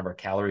 20% of our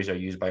calories are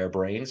used by our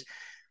brains.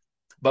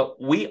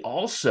 But we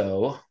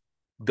also,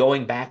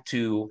 going back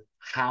to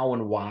how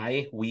and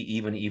why we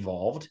even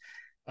evolved,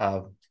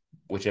 uh,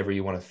 whichever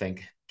you want to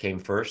think came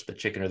first, the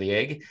chicken or the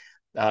egg.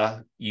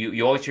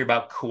 You always hear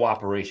about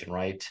cooperation,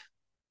 right?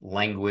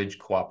 Language,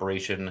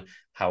 cooperation,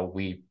 how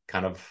we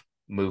kind of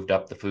moved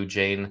up the food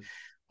chain.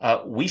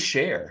 We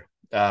share.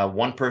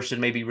 One person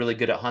may be really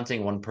good at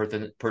hunting. One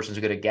person's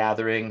good at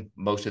gathering.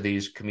 Most of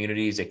these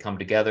communities, they come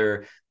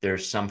together.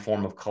 There's some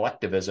form of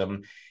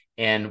collectivism.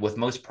 And with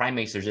most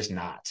primates, there's just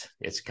not.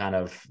 It's kind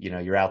of,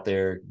 you're out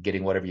there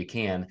getting whatever you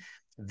can.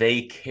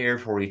 They care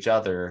for each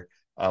other,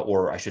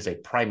 or I should say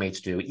primates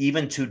do.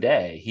 Even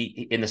today,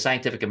 in the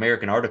Scientific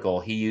American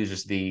article, he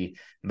uses the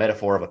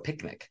metaphor of a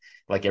picnic.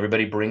 Like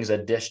everybody brings a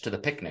dish to the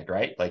picnic,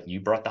 right? Like you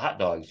brought the hot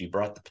dogs, you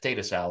brought the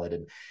potato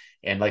salad,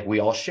 and like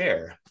we all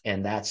share.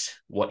 And that's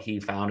what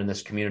he found in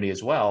this community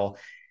as well.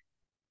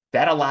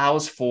 That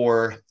allows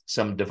for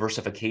some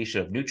diversification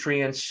of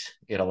nutrients.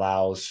 It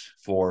allows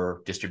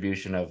for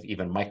distribution of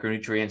even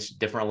micronutrients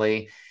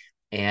differently.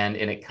 And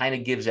it kind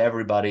of gives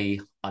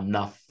everybody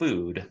enough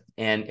food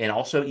and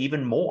also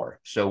even more.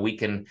 So we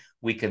can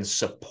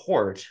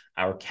support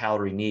our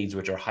calorie needs,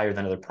 which are higher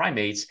than other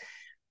primates,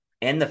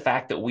 and the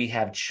fact that we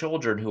have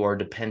children who are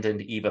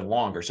dependent even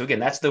longer. So again,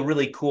 that's the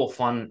really cool,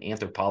 fun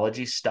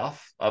anthropology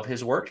stuff of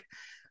his work.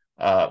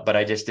 But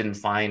I just didn't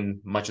find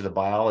much of the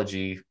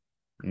biology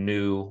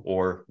new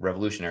or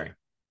revolutionary.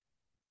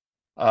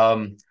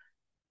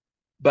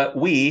 But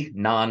we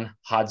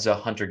non-Hadza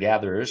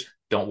hunter-gatherers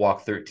don't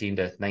walk 13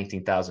 to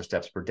 19,000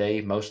 steps per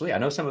day mostly. I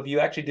know some of you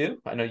actually do.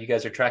 I know you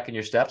guys are tracking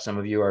your steps. Some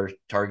of you are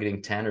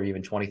targeting 10 or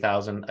even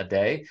 20,000 a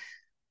day.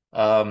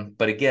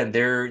 But again,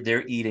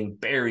 they're eating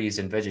berries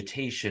and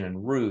vegetation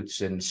and roots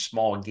and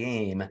small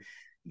game.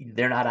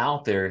 They're not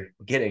out there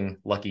getting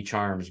Lucky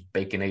Charms,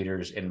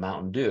 Baconators, and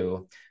Mountain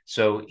Dew.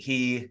 So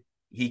he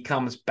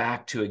comes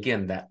back to,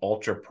 again, that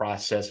ultra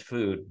processed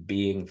food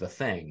being the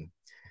thing.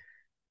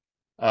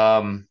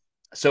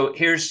 So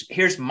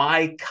here's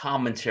my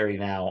commentary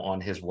now on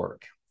his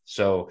work.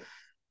 So,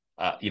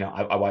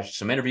 I watched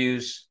some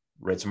interviews,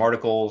 read some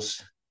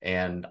articles,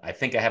 and I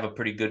think I have a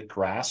pretty good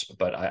grasp,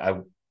 but I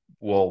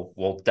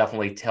will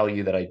definitely tell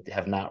you that I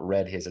have not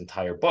read his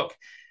entire book.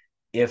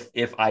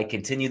 If I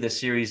continue the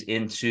series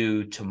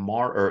into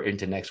tomorrow or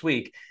into next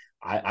week,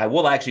 I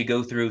will actually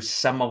go through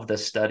some of the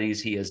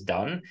studies he has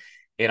done,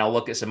 and I'll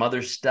look at some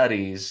other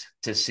studies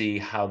to see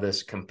how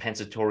this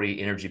compensatory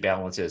energy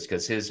balance is,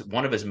 because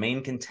one of his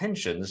main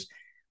contentions,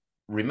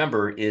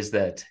 remember, is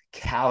that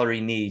calorie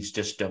needs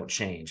just don't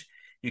change.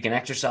 You can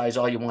exercise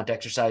all you want,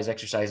 exercise.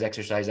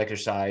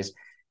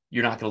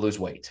 You're not going to lose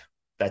weight.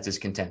 That's his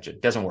contention.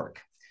 Doesn't work.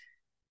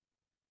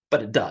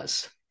 But it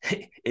does.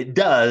 It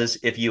does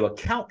if you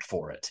account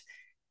for it.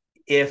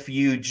 If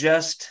you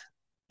just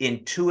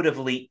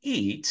intuitively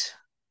eat,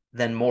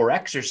 then more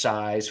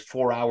exercise,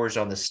 4 hours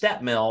on the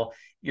step mill,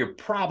 you're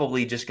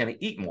probably just going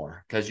to eat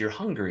more because you're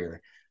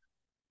hungrier.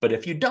 But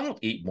if you don't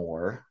eat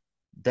more,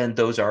 then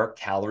those are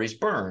calories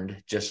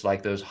burned, just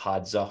like those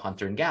Hadza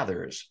hunter and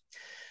gatherers.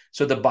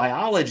 So the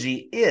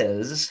biology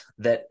is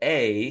that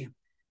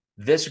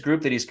this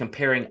group that he's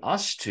comparing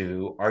us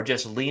to are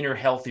just leaner,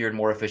 healthier, and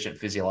more efficient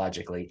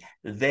physiologically.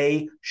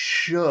 They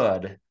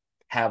should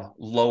have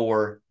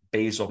lower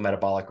basal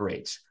metabolic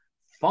rates.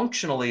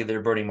 Functionally,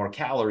 they're burning more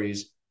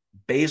calories.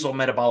 Basal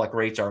metabolic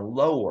rates are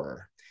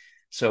lower.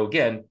 So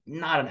again,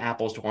 not an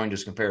apples to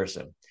oranges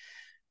comparison.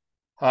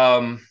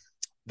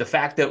 The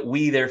fact that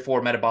we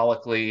therefore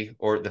metabolically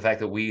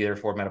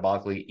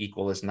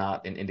equal is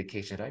not an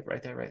indication. Did I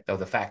write that right? Oh,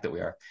 the fact that we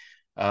are.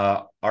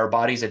 Our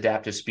bodies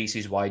adapt to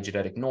species-wide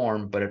genetic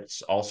norm, but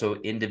it's also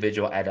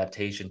individual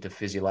adaptation to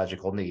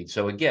physiological needs.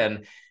 So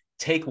again,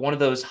 take one of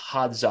those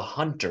Hadza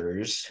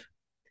hunters,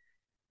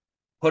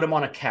 put him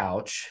on a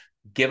couch,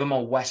 give him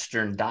a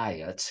Western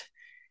diet,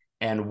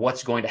 and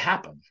what's going to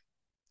happen?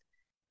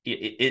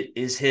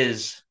 Is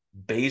his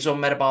basal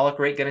metabolic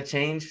rate going to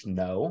change?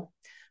 No.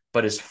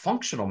 But his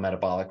functional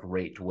metabolic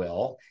rate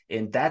will.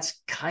 And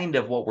that's kind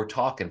of what we're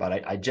talking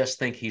about. I just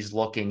think he's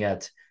looking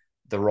at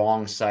the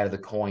wrong side of the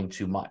coin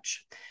too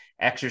much.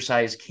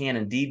 Exercise can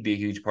indeed be a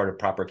huge part of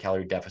proper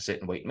calorie deficit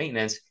and weight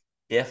maintenance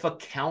if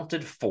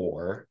accounted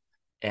for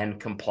and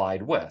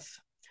complied with.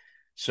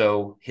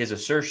 So his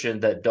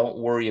assertion that don't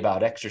worry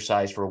about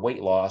exercise for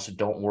weight loss,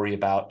 don't worry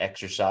about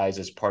exercise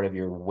as part of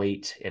your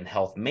weight and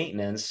health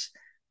maintenance,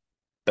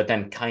 but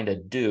then kind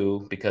of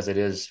do because it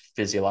is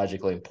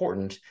physiologically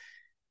important.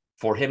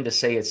 For him to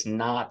say it's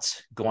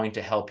not going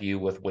to help you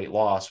with weight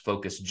loss,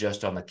 focus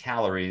just on the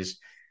calories,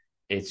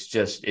 it's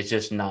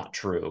just not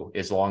true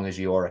as long as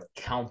you are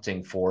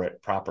accounting for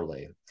it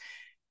properly.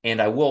 And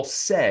I will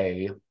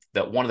say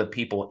that one of the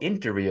people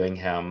interviewing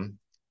him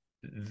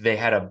they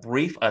had a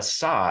brief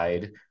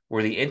aside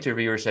where the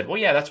interviewer said, well,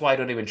 yeah, that's why I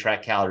don't even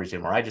track calories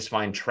anymore. I just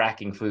find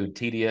tracking food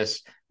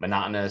tedious,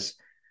 monotonous.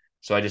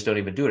 So I just don't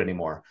even do it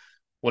anymore.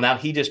 Well, now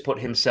he just put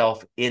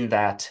himself in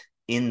that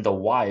in the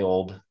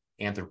wild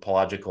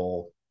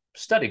anthropological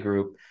study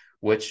group,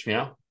 which,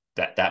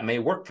 that may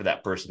work for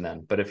that person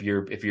then. But if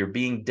you're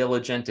being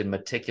diligent and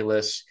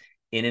meticulous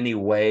in any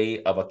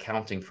way of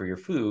accounting for your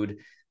food,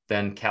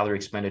 then calorie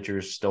expenditure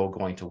is still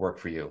going to work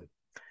for you.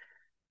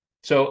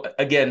 So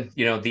again,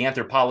 the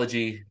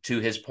anthropology, to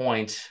his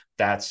point,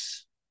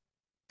 that's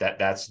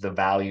the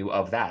value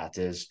of that.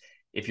 Is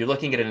if you're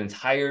looking at an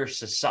entire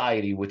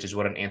society, which is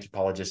what an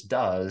anthropologist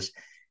does,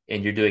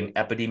 and you're doing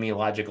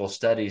epidemiological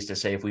studies to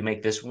say, if we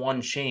make this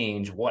one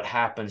change, what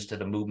happens to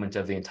the movement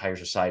of the entire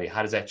society?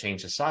 How does that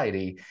change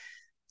society?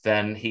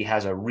 Then he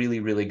has a really,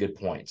 really good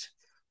point.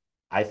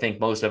 I think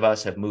most of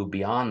us have moved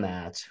beyond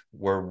that,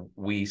 where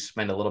we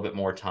spend a little bit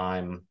more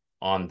time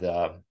on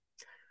the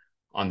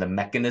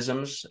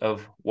mechanisms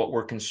of what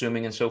we're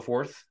consuming and so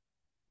forth.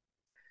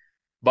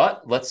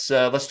 But let's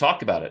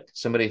talk about it.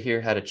 Somebody here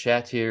had a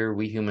chat here.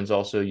 We humans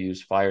also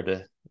use fire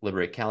to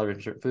liberate calories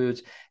from certain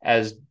foods,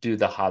 as do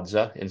the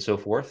Hadza and so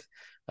forth.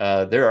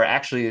 There are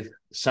actually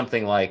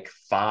something like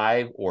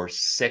 5 or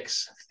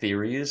 6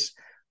 theories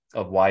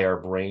of why our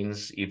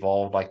brains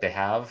evolved like they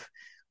have.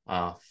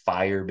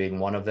 Fire being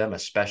one of them,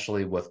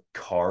 especially with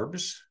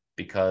carbs,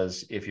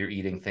 because if you're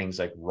eating things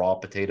like raw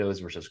potatoes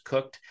versus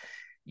cooked,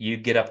 you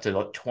get up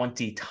to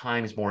 20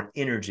 times more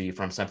energy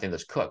from something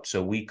that's cooked.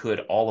 So we could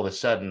all of a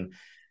sudden,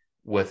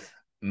 with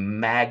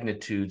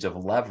magnitudes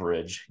of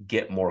leverage,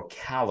 get more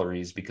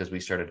calories because we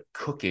started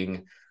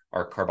cooking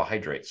our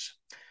carbohydrates.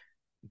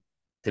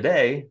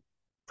 Today,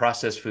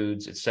 processed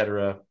foods,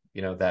 etc.,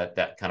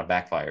 that kind of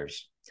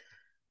backfires.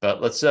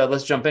 But let's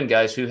jump in,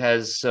 guys. Who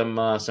has some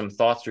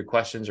thoughts or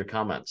questions or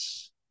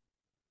comments?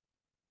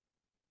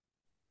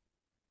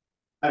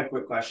 I had a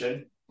quick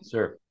question.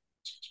 Sir.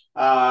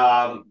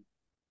 Um,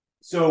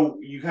 so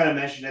you kind of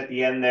mentioned at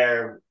the end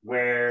there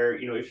where,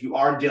 if you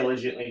are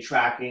diligently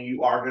tracking,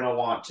 you are going to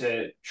want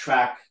to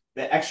track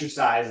the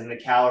exercise and the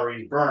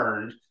calories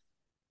burned.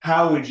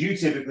 How would you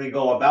typically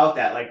go about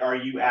that? Like, are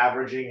you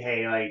averaging,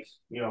 hey, like,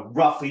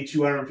 roughly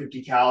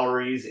 250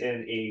 calories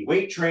in a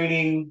weight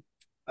training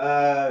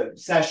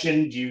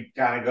session? Do you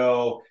kind of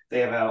go, they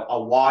have a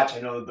watch?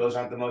 I know those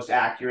aren't the most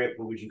accurate,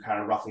 but would you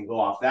kind of roughly go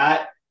off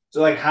that?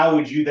 So, like, how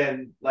would you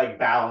then like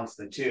balance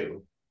the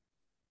two?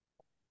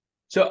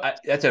 So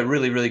that's a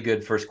really, really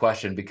good first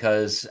question,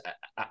 because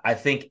I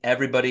think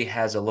everybody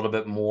has a little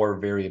bit more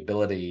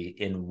variability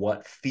in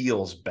what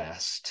feels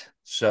best.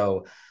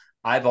 So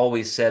I've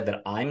always said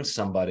that I'm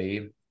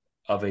somebody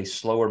of a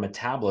slower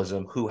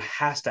metabolism who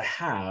has to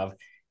have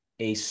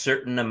a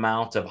certain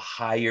amount of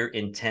higher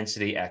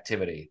intensity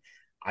activity.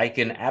 I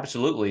can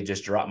absolutely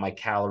just drop my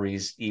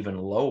calories even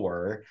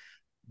lower,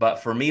 but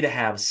for me to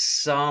have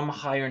some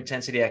higher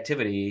intensity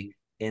activity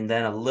and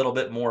then a little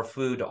bit more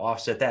food to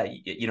offset that,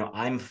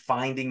 I'm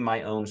finding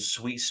my own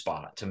sweet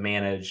spot to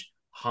manage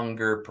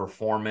hunger,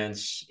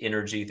 performance,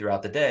 energy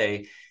throughout the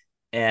day.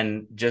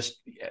 And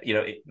just,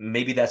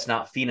 maybe that's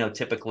not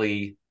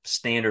phenotypically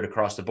standard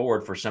across the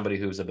board for somebody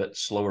who's a bit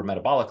slower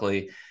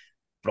metabolically,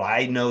 but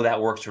I know that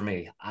works for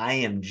me. I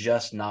am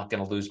just not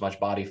going to lose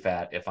much body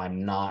fat if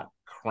I'm not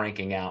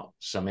cranking out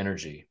some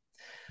energy.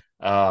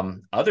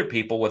 Other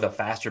people with a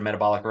faster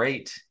metabolic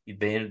rate,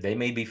 they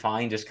may be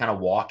fine just kind of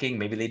walking.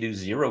 Maybe they do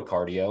zero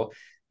cardio.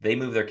 They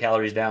move their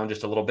calories down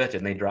just a little bit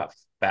and they drop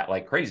fat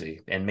like crazy.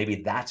 And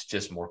maybe that's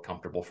just more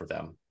comfortable for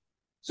them.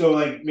 So,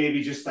 like,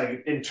 maybe just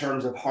like in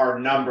terms of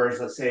hard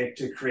numbers, let's say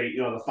to create,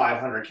 the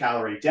 500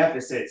 calorie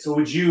deficit. So,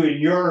 would you,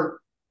 in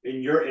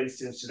your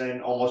instance,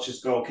 then almost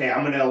just go, okay,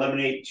 I'm going to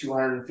eliminate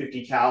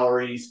 250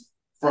 calories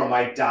from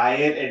my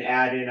diet and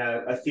add in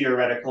a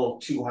theoretical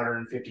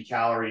 250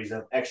 calories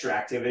of extra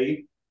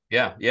activity?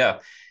 Yeah, yeah.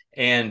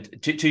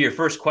 And to your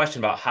first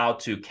question about how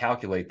to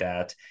calculate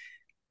that,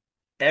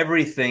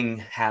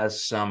 everything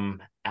has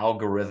some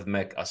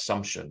algorithmic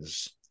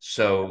assumptions.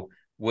 So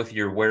with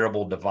your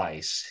wearable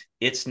device,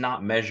 it's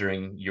not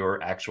measuring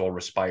your actual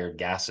respired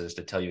gases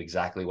to tell you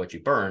exactly what you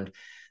burned.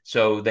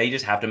 So they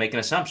just have to make an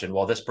assumption.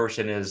 Well, this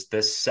person is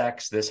this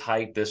sex, this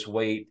height, this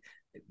weight,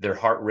 their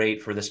heart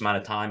rate for this amount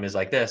of time is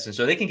like this. And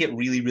so they can get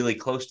really, really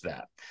close to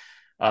that.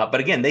 But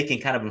again, they can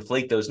kind of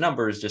inflate those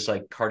numbers just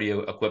like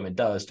cardio equipment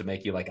does to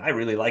make you like, I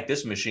really like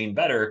this machine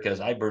better because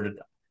I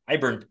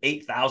burned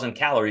 8,000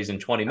 calories in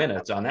 20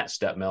 minutes on that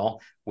step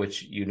mill,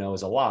 which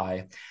is a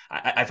lie.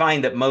 I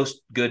find that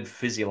most good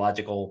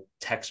physiological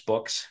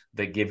textbooks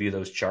that give you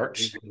those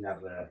charts, Yeah.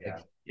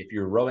 like if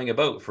you're rowing a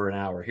boat for an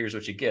hour, here's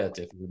what you get.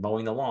 If you're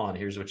mowing the lawn,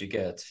 here's what you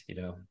get.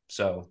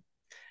 So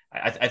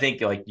I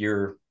think like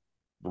you're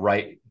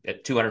right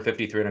at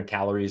 250, 300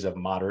 calories of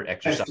moderate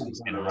That's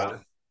exercise kind and of up.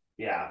 rough.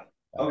 Yeah.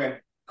 Okay.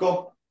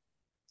 Cool.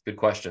 Good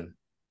question.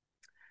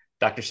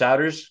 Dr.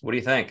 Souders, what do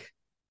you think?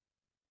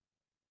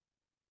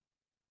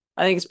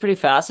 I think it's pretty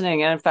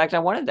fascinating. And in fact, I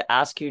wanted to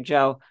ask you,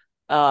 Joe,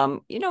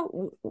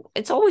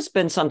 it's always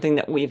been something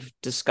that we've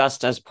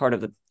discussed as part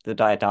of the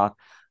diet doc.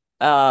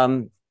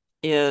 Um,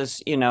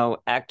 is,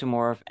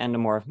 ectomorph,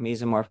 endomorph,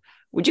 mesomorph.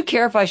 Would you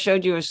care if I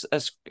showed you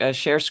a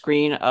share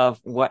screen of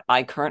what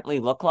I currently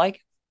look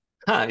like?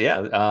 Huh, yeah.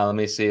 Let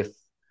me see if.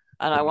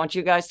 And I want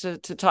you guys to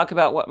talk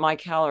about what my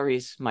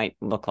calories might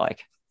look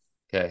like.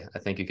 Okay, I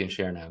think you can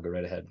share now. Go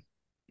right ahead.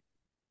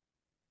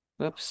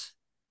 Whoops.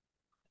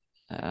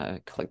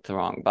 Clicked the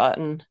wrong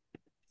button.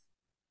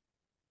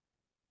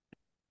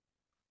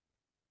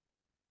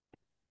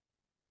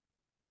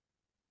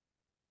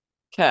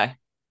 Okay,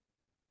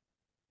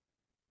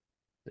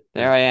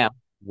 there I am.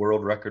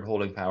 World record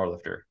holding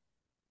powerlifter.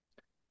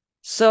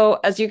 So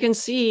as you can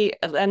see,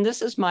 and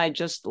this is my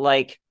just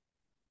like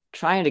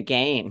trying to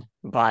gain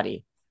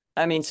body.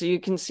 I mean, so you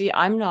can see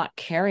I'm not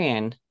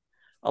carrying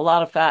a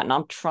lot of fat and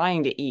I'm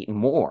trying to eat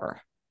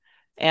more.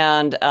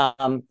 And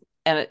I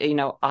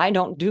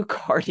don't do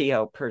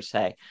cardio per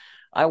se.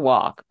 I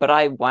walk, but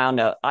I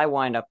wind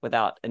up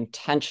without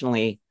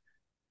intentionally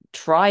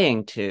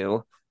trying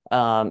to.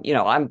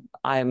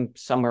 I'm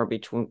somewhere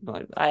between,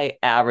 I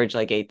average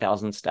like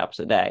 8,000 steps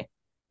a day.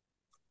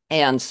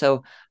 And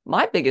so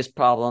my biggest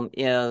problem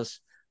is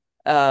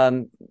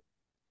um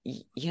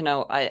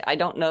I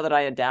don't know that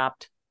I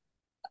adapt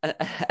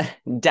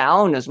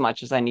down as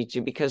much as I need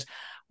to, because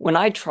when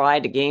I try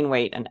to gain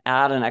weight and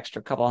add an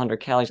extra couple hundred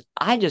calories,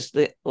 I just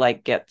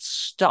like get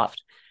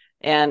stuffed.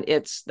 And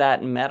it's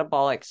that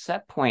metabolic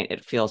set point,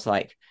 it feels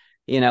like.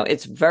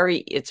 It's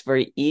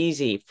very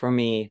easy for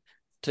me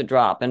to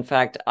drop. In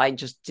fact, I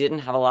just didn't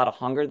have a lot of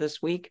hunger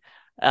this week.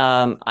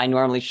 I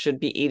normally should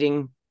be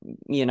eating,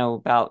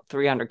 about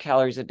 300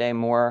 calories a day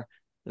more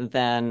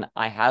than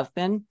I have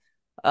been.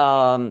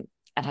 Um,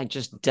 and I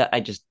just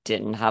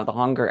didn't have the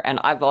hunger, and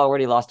I've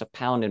already lost a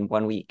pound in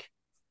 1 week.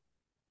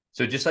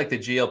 So just like the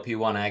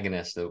GLP-1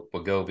 agonist, the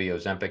Wegovy,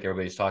 Ozempic,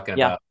 everybody's talking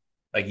Yeah, about,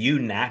 like you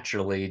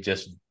naturally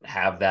just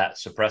have that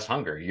suppressed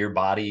hunger. Your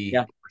body,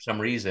 yeah, for some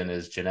reason,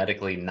 is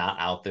genetically not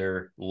out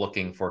there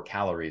looking for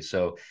calories.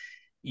 So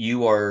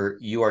you are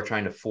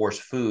trying to force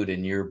food,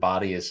 and your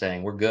body is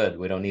saying, "We're good.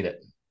 We don't need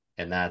it."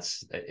 And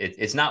that's it.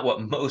 It's not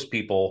what most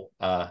people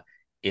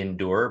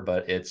endure,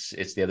 but it's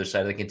the other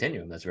side of the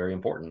continuum. That's very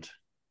important.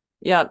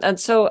 yeah. And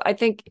so I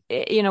think,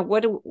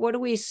 what do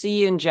we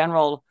see in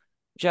general,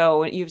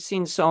 Joe? You've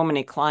seen so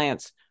many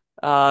clients.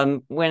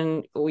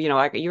 When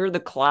you're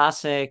the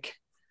classic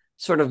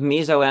sort of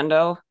meso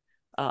endo.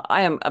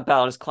 I am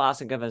about as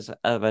classic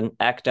of an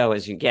ecto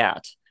as you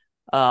get.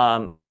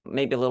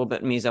 Maybe a little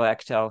bit meso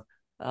ecto.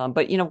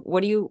 But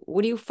what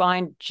do you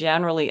find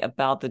generally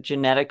about the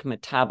genetic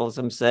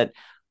metabolisms that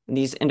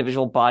these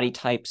individual body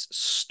types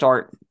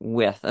start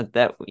with,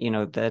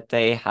 that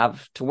they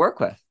have to work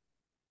with?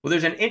 Well,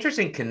 there's an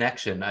interesting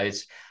connection. I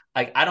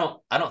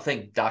don't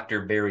think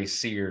Dr. Barry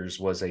Sears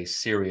was a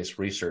serious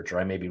researcher.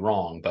 I may be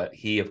wrong, but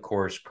he, of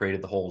course,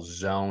 created the whole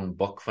zone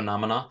book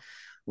phenomena.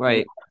 One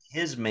Right. of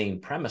his main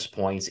premise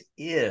points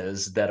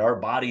is that our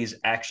bodies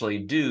actually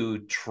do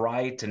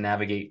try to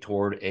navigate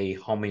toward a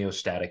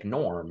homeostatic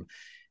norm.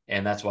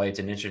 And that's why it's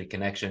an interesting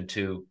connection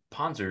to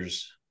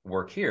Ponzer's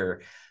work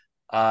here.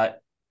 Uh,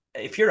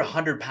 if you're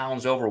 100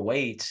 pounds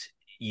overweight,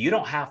 you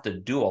don't have to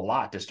do a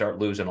lot to start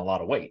losing a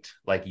lot of weight.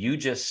 Like you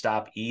just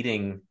stop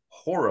eating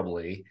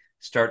horribly,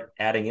 start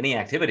adding any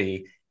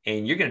activity,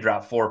 and you're going to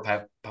drop 4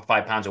 or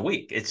 5 pounds a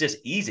week. It's just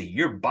easy.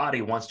 Your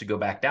body wants to go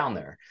back down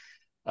there.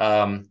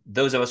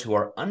 Those of us who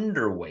are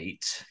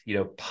underweight,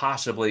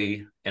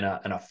 possibly in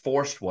a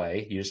forced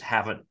way, you just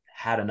haven't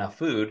had enough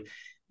food.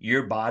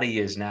 Your body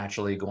is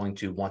naturally going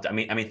to want to. I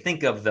mean,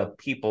 think of the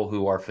people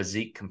who are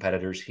physique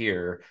competitors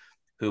here,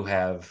 who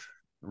have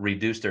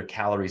reduced their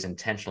calories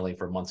intentionally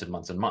for months and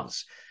months and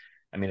months.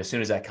 I mean, as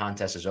soon as that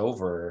contest is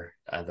over,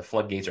 the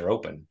floodgates are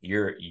open.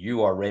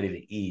 You are ready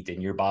to eat,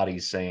 and your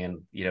body's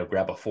saying,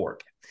 grab a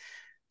fork.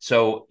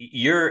 So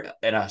you're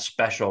in a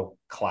special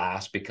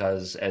class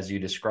because, as you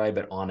describe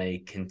it, on a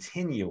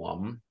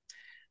continuum.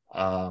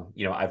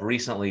 I've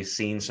recently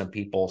seen some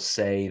people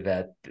say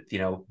that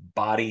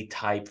body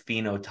type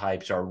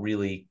phenotypes are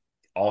really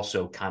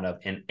also kind of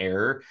in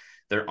error.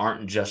 There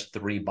aren't just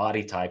three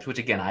body types, which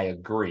again I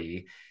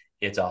agree.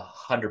 It's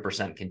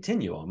 100%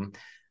 continuum,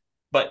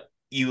 but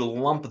you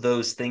lump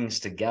those things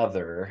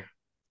together,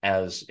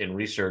 as in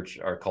research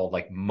are called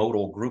like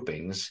modal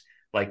groupings.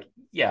 Like,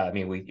 yeah, I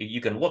mean, you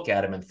can look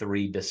at them in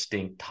three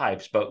distinct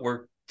types, but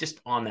we're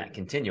just on that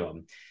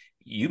continuum.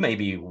 You may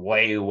be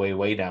way, way,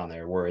 way down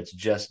there where it's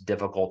just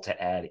difficult to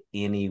add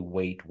any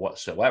weight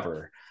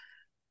whatsoever.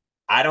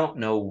 I don't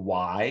know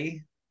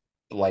why,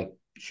 like,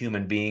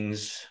 human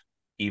beings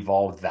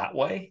evolved that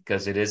way,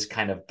 because it is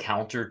kind of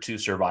counter to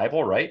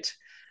survival, right?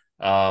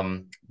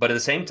 But at the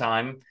same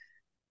time,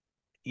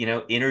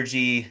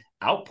 energy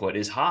output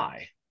is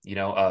high.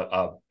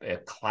 A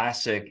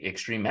classic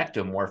extreme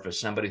ectomorph is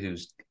somebody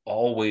who's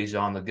always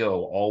on the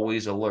go,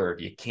 always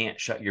alert. You can't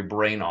shut your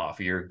brain off.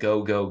 You're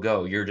go, go,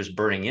 go. You're just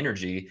burning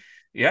energy.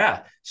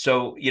 Yeah.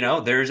 So,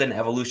 there's an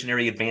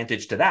evolutionary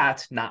advantage to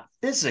that, not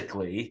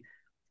physically,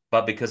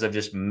 but because of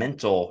just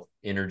mental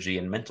energy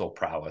and mental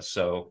prowess.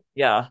 So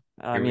Yeah.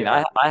 I here we mean,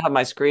 I are. I have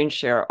my screen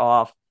share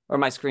off, or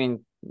my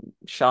screen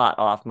shot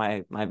off,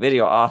 my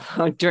video off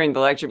during the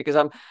lecture, because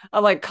I'm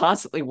like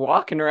constantly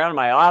walking around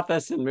my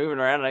office and moving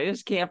around, and I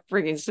just can't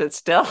freaking sit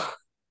still.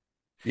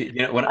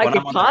 I When I'm could on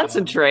the phone,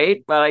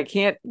 concentrate, but I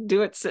can't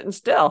do it sitting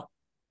still.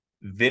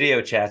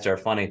 video chats are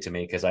funny to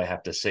me because I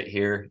have to sit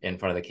here in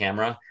front of the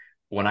camera.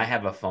 When I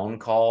have a phone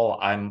call,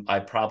 I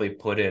probably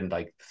put in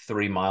like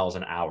 3 miles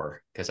an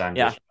hour because Yeah. I'm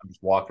just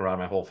walking around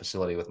my whole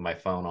facility with my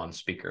phone on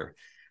speaker.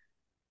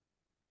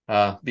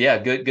 Yeah,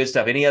 good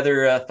stuff. Any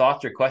other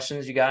thoughts or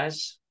questions, you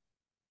guys?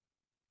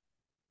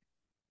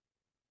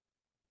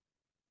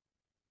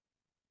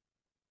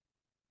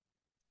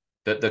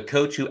 The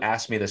coach who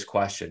asked me this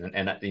question,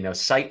 and you know,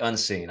 sight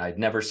unseen, I'd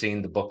never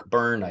seen the book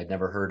Burn. I'd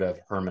never heard of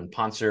Herman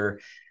Ponzer.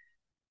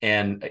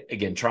 And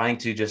again, trying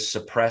to just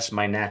suppress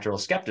my natural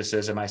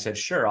skepticism, I said,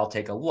 sure, I'll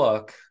take a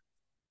look.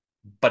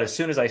 But as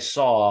soon as I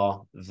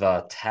saw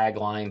the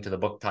tagline to the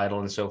book title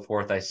and so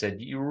forth, I said,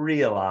 you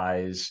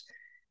realize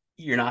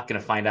you're not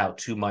going to find out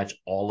too much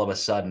all of a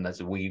sudden.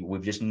 That's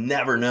we've just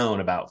never known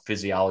about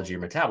physiology or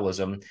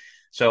metabolism.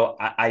 So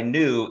I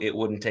knew it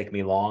wouldn't take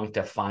me long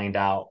to find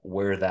out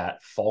where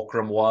that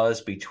fulcrum was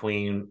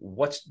between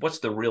what's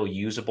the real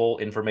usable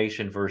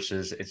information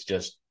versus it's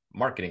just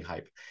marketing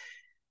hype.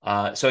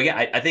 So yeah,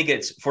 I think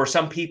it's for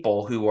some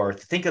people who are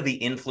think of the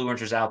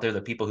influencers out there, the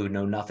people who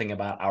know nothing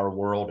about our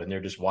world and they're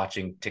just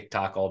watching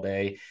TikTok all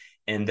day,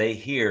 and they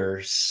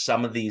hear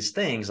some of these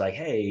things like,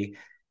 "Hey,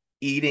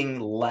 eating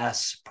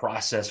less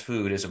processed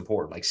food is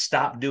important. Like,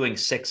 stop doing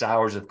 6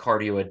 hours of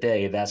cardio a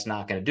day. That's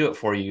not going to do it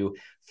for you.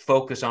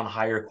 Focus on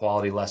higher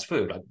quality, less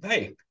food." Like,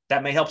 hey,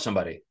 that may help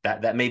somebody.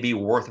 That may be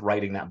worth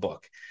writing that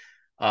book.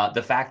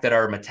 The fact that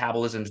our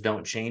metabolisms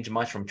don't change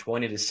much from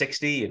 20 to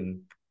 60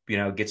 and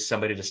gets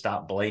somebody to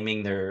stop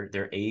blaming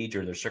their age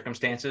or their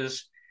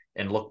circumstances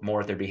and look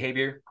more at their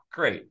behavior,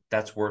 great,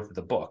 that's worth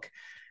the book.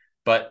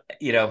 But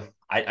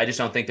I just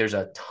don't think there's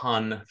a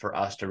ton for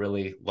us to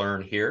really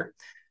learn here.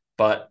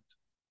 But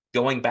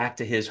going back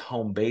to his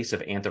home base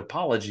of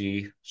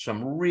anthropology,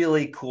 some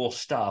really cool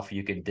stuff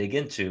you can dig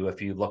into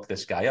if you look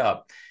this guy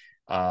up,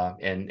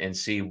 and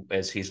see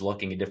as he's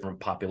looking at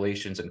different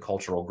populations and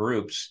cultural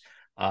groups.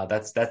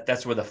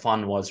 That's where the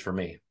fun was for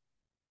me.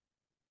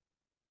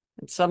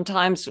 And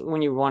sometimes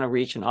when you want to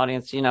reach an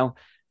audience,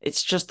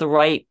 it's just the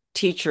right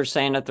teacher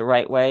saying it the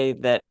right way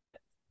that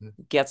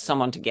gets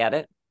someone to get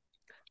it.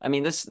 I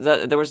mean,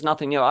 there was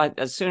nothing,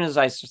 as soon as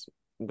I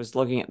was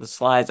looking at the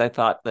slides, I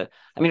thought that,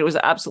 I mean, it was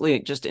absolutely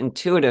just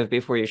intuitive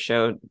before you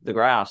showed the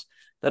graphs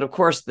that, of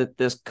course, that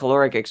this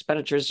caloric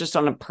expenditure is just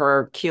on a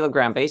per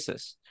kilogram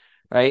basis,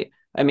 right?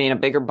 I mean, a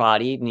bigger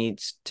body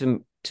needs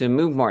to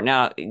move more.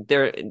 Now,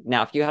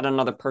 if you had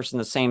another person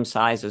the same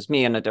size as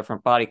me in a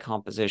different body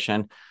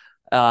composition,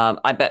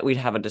 I bet we'd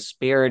have a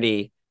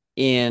disparity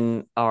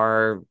in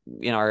our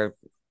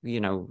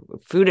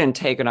food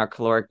intake and our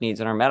caloric needs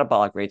and our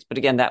metabolic rates. But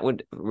again, that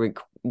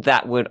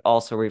would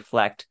also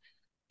reflect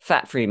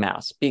fat-free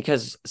mass,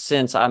 because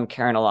since I'm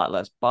carrying a lot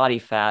less body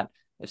fat,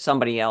 if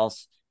somebody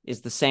else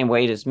is the same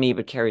weight as me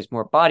but carries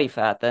more body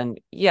fat, then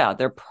yeah,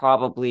 they're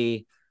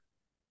probably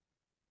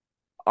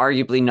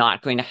arguably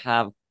not going to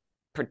have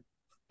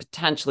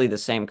potentially the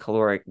same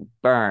caloric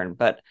burn.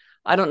 But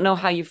I don't know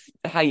how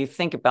you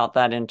think about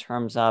that in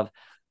terms of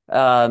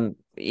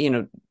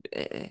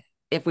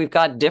if we've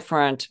got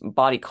different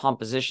body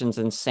compositions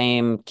and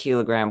same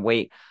kilogram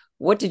weight.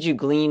 What did you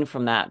glean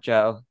from that,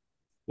 Joe?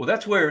 Well,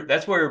 that's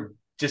where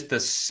just the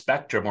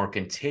spectrum or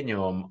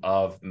continuum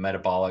of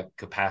metabolic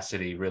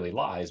capacity really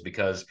lies,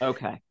 because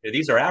Okay.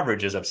 these are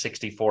averages of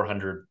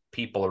 6,400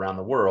 people around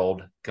the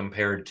world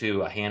compared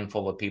to a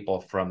handful of people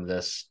from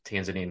this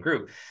Tanzanian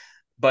group.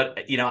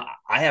 But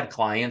I have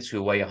clients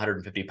who weigh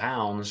 150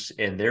 pounds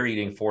and they're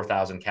eating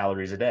 4,000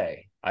 calories a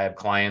day. I have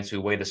clients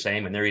who weigh the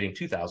same and they're eating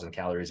 2,000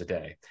 calories a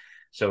day.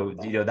 So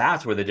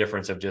that's where the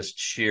difference of just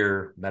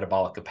sheer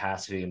metabolic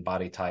capacity and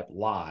body type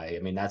lie. I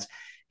mean,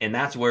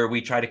 that's where we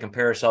try to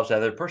compare ourselves to the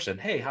other person.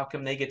 Hey, how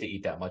come they get to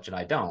eat that much and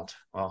I don't?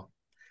 Well,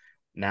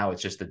 now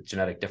it's just the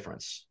genetic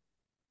difference.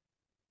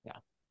 Yeah.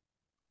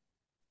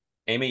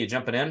 Amy, you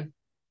jumping in?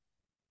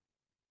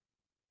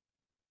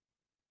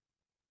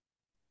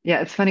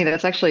 Yeah, it's funny.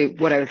 That's actually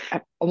what I was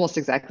almost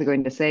exactly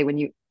going to say. When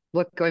you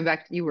look, going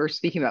back, you were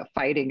speaking about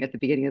fighting at the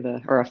beginning of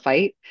or a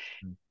fight.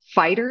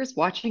 Fighters,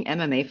 watching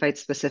MMA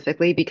fights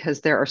specifically,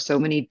 because there are so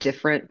many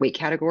different weight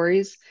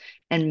categories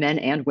and men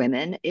and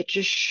women, it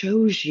just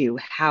shows you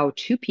how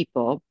two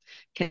people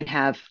can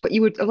have, but you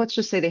would, let's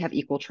just say they have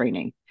equal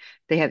training.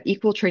 They have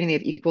equal training, they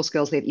have equal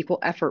skills, they have equal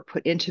effort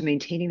put into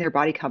maintaining their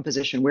body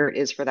composition where it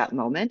is for that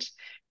moment.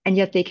 And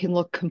yet they can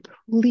look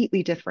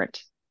completely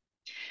different.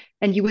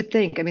 And you would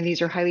think, I mean,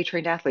 these are highly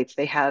trained athletes.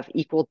 They have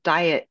equal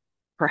diet,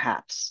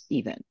 perhaps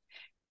even.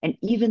 And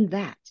even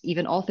that,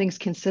 even all things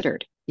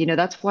considered,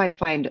 that's why I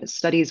find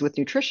studies with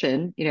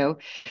nutrition,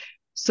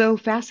 so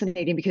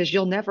fascinating, because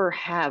you'll never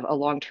have a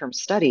long-term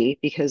study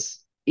because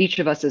each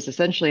of us is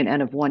essentially an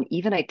N of one,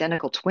 even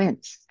identical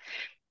twins.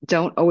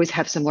 don't always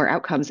have similar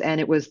outcomes. And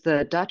it was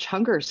the Dutch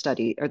hunger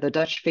study or the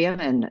Dutch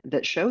famine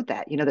that showed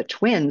that, that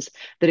twins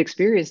that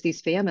experienced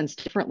these famines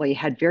differently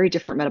had very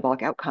different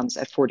metabolic outcomes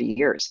at 40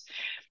 years.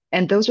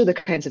 And those are the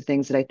kinds of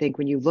things that I think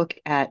when you look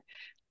at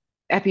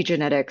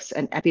epigenetics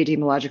and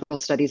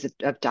epidemiological studies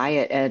of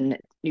diet and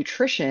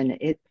nutrition,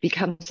 it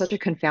becomes such a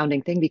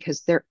confounding thing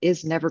because there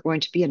is never going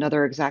to be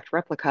another exact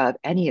replica of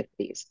any of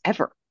these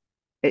ever.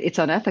 It's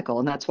unethical.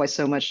 And that's why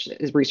so much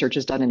research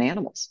is done in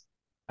animals.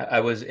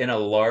 I was in a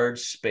large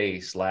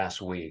space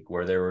last week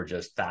where there were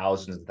just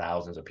thousands and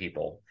thousands of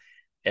people,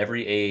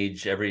 every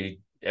age, every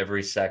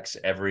sex,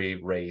 every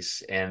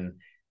race. And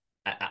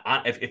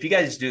if you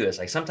guys do this,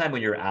 like sometime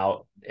when you're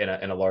out in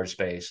a large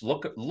space,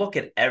 look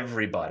at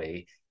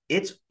everybody.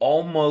 It's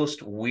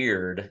almost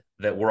weird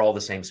that we're all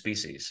the same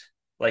species.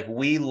 Like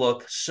we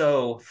look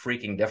so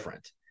freaking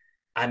different.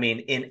 I mean,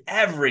 in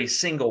every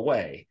single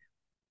way.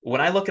 When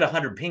I look at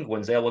 100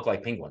 penguins, they all look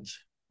like penguins.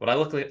 When I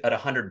look at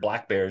 100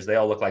 black bears, they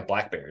all look like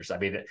black bears. I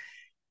mean,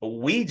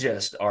 we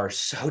just are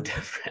so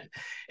different.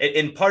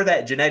 And part of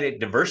that genetic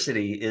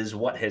diversity is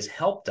what has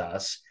helped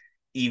us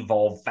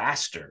evolve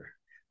faster.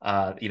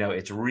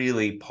 It's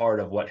really part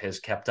of what has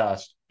kept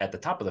us at the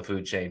top of the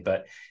food chain.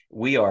 But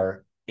we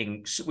are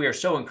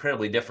so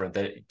incredibly different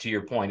that, to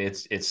your point,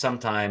 it's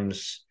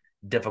sometimes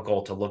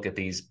difficult to look at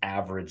these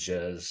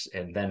averages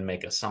and then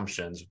make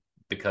assumptions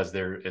because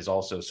there is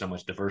also so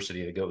much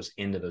diversity that goes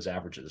into those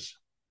averages.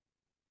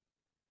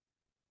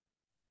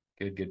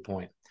 Good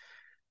point.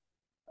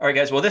 All right,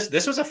 guys. Well,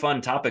 this was a fun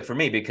topic for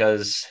me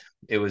because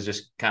it was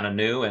just kind of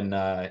new, and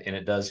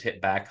it does hit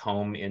back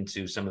home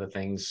into some of the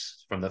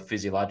things from the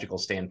physiological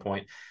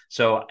standpoint.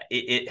 So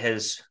it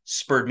has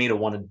spurred me to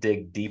want to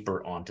dig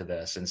deeper onto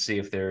this and see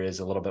if there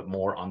is a little bit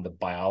more on the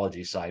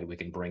biology side we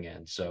can bring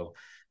in. So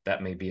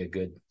that may be a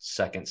good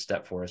second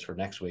step for us for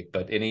next week.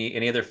 But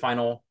any other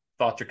final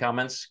thoughts or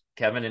comments,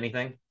 Kevin?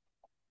 Anything?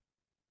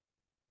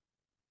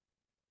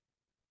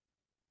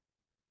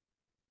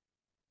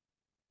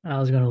 I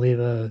was going to leave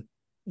a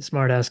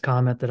smart ass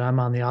comment that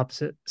I'm on the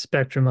opposite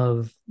spectrum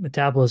of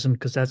metabolism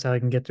because that's how I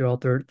can get through all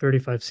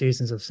 35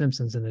 seasons of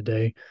Simpsons in a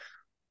day.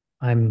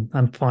 I'm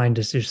fine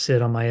to just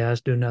sit on my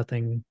ass, do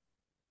nothing.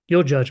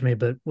 You'll judge me,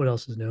 but what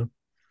else is new?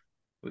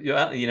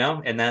 Yeah,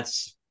 and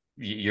that's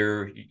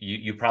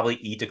you probably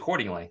eat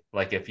accordingly.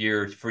 Like if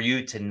you're for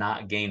you to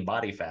not gain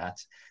body fat.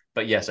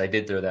 But yes, I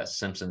did throw that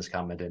Simpsons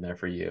comment in there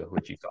for you,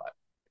 which you thought.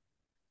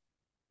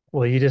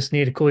 Well, you just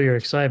need to cool your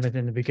excitement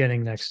in the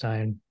beginning next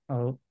time.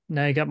 Oh,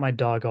 now you got my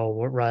dog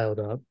all riled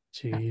up.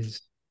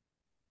 Jeez.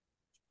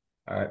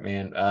 All right,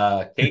 man.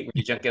 Kate, were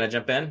you gonna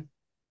jump in?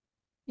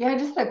 Yeah, I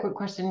just had a quick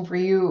question for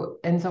you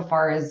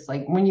insofar as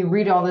like when you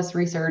read all this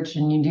research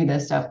and you do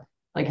this stuff,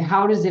 like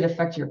how does it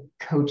affect your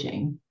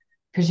coaching?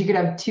 Because you could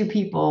have two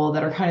people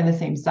that are kind of the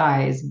same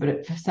size, but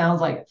it sounds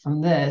like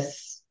from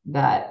this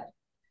that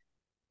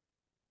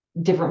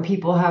different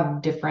people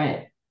have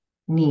different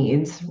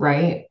needs,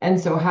 right? And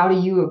so how do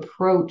you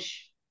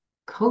approach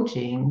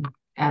coaching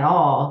at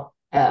all?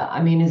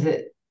 I mean,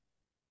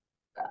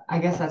 I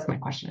guess that's my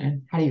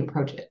question. How do you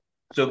approach it?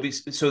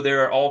 So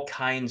there are all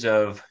kinds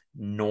of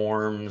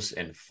norms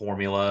and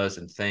formulas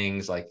and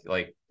things like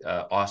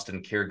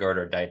Austin Kiergaard,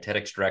 our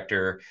dietetics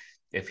director.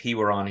 If he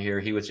were on here,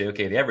 he would say,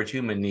 okay, the average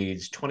human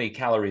needs 20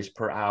 calories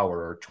per hour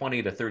or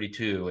 20 to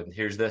 32. And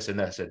here's this and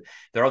this. And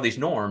there are all these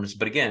norms.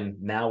 But again,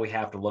 now we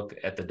have to look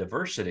at the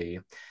diversity.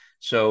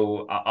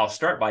 So I'll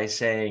start by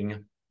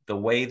saying the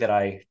way that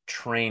I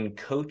train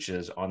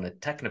coaches on the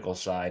technical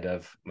side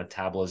of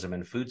metabolism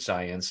and food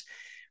science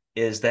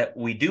is that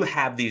we do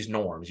have these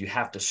norms. You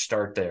have to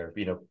start there,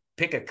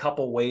 pick a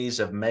couple ways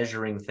of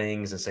measuring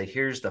things and say,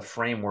 here's the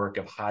framework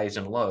of highs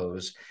and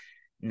lows.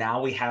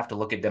 Now we have to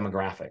look at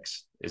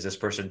demographics. Is this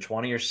person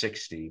 20 or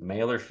 60,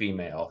 male or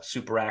female,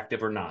 super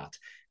active or not?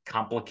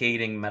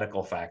 Complicating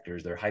medical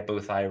factors. They're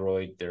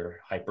hypothyroid, they're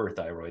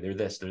hyperthyroid, they're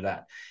this, they're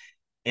that.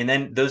 And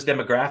then those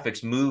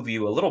demographics move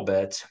you a little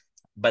bit,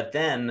 but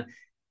then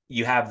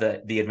you have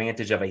the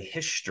advantage of a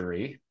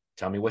history.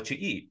 Tell me what you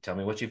eat. Tell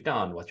me what you've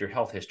done. What's your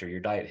health history, your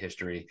diet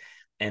history?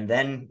 And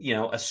then,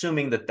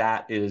 assuming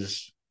that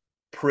is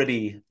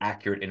pretty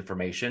accurate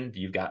information,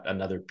 you've got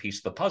another piece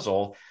of the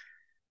puzzle.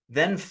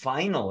 Then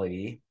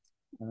finally,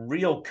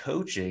 real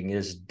coaching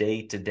is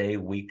day to day,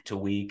 week to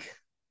week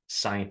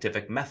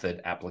scientific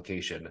method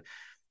application.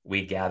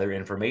 We gather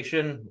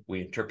information,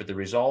 we interpret the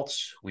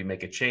results, we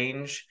make a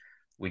change,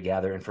 we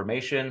gather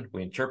information,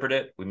 we interpret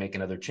it, we make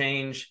another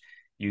change.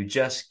 You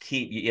just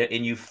keep,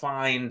 and you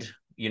find,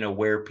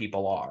 where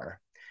people are.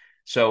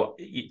 So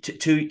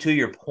to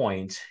your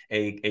point,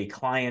 a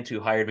client who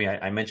hired me,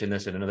 I mentioned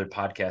this in another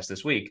podcast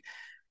this week,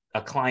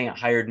 a client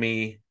hired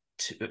me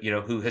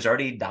who has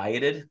already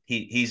dieted.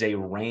 He's a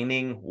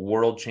reigning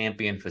world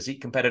champion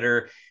physique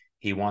competitor.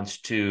 He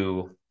wants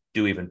to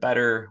do even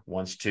better,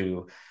 wants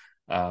to,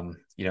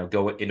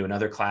 go into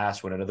another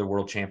class, win another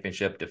world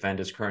championship, defend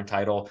his current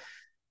title.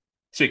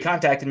 So he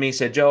contacted me,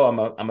 said,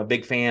 Joe, I'm a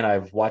big fan.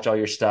 I've watched all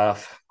your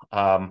stuff.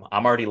 I'm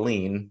already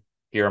lean.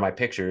 Here are my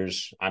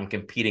pictures. I'm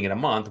competing in a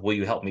month. Will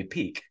you help me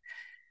peak?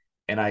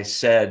 And I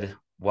said,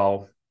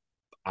 well,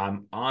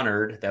 I'm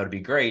honored. That would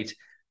be great.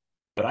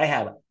 But I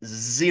have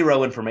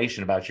zero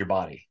information about your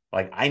body.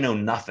 Like, I know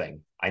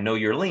nothing. I know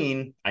you're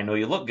lean. I know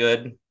you look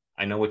good.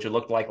 I know what you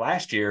looked like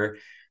last year.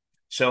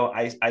 So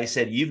I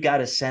said, you've got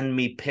to send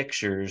me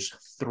pictures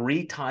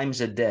 3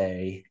 times a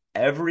day,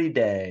 every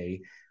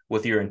day,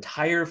 with your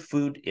entire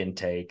food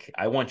intake.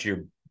 I want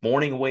your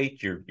morning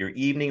weight, your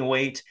evening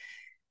weight.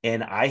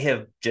 And I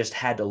have just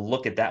had to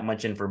look at that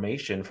much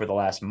information for the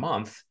last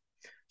month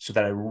so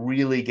that I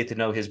really get to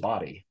know his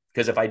body.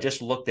 Because if I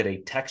just looked at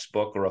a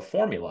textbook or a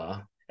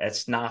formula,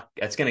 it's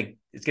gonna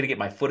get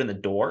my foot in the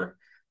door,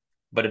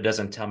 but it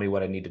doesn't tell me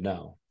what I need to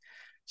know.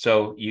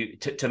 So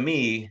to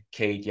me,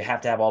 Kate, you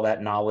have to have all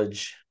that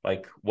knowledge,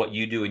 like what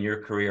you do in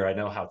your career. I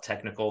know how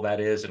technical that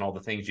is and all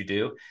the things you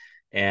do.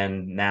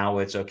 And now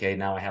it's okay.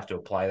 Now I have to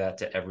apply that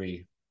to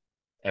every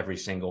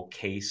single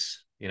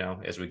case,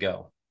 as we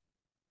go.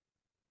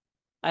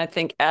 I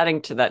think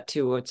adding to that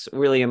too, what's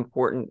really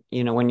important,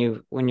 when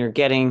you're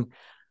getting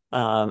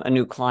a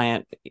new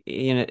client,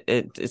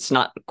 it's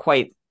not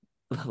quite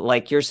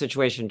like your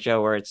situation,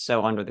 Joe, where it's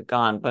so under the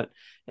gun. But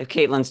if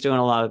Caitlin's doing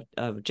a lot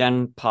of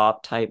Gen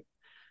Pop type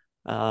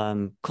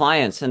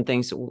clients and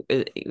things,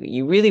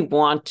 you really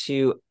want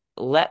to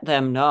let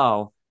them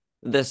know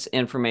this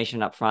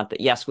information up front,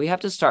 that yes, we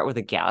have to start with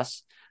a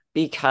guess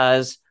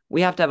because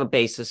we have to have a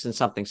basis in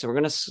something. So we're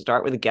going to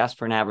start with a guess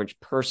for an average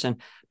person,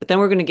 but then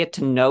we're going to get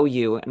to know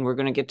you and we're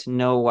going to get to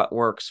know what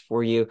works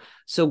for you.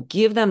 So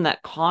give them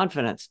that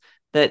confidence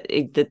that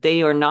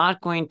they are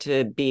not going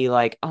to be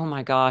like, oh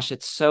my gosh,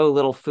 it's so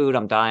little food,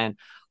 I'm dying,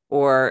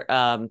 or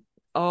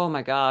oh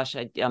my gosh,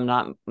 I'm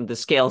not, the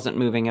scale isn't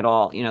moving at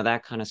all,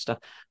 that kind of stuff.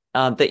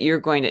 That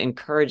you're going to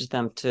encourage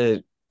them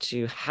to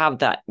have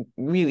that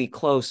really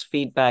close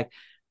feedback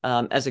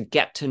as a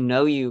get to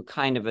know you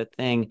kind of a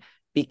thing,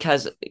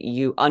 because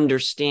you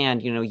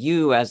understand,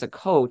 you as a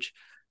coach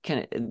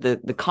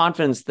the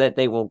confidence that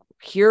they will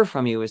hear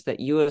from you is that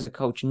you as a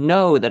coach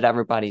know that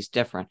everybody's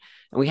different.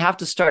 And we have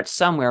to start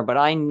somewhere, but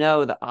I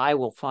know that I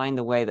will find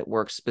the way that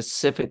works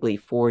specifically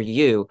for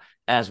you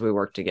as we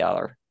work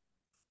together.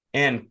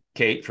 And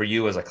Kate, for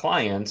you as a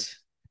client,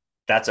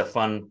 that's a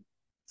fun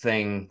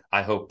thing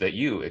I hope that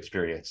you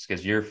experience,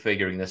 because you're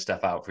figuring this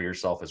stuff out for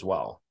yourself as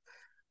well.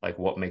 Like,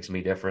 what makes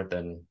me different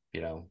than,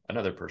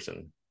 another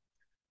person.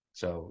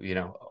 So,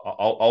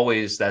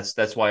 always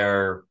that's why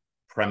our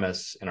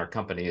premise in our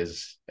company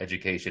is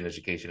education,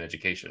 education,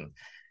 education.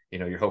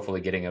 You're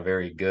hopefully getting a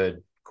very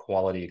good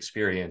quality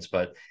experience,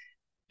 but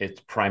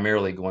it's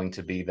primarily going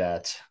to be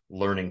that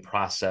learning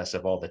process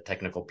of all the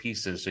technical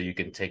pieces so you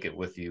can take it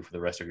with you for the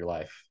rest of your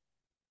life.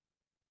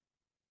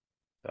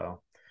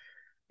 So,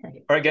 all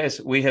right,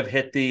 guys, we have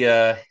hit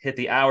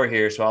the hour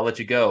here, so I'll let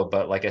you go.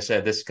 But like I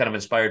said, this kind of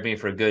inspired me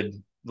for a good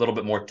little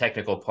bit more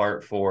technical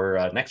part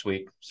for next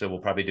week. So we'll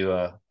probably do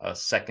a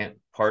second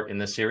part in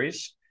this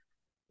series.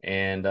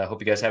 And I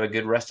hope you guys have a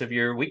good rest of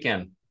your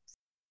weekend.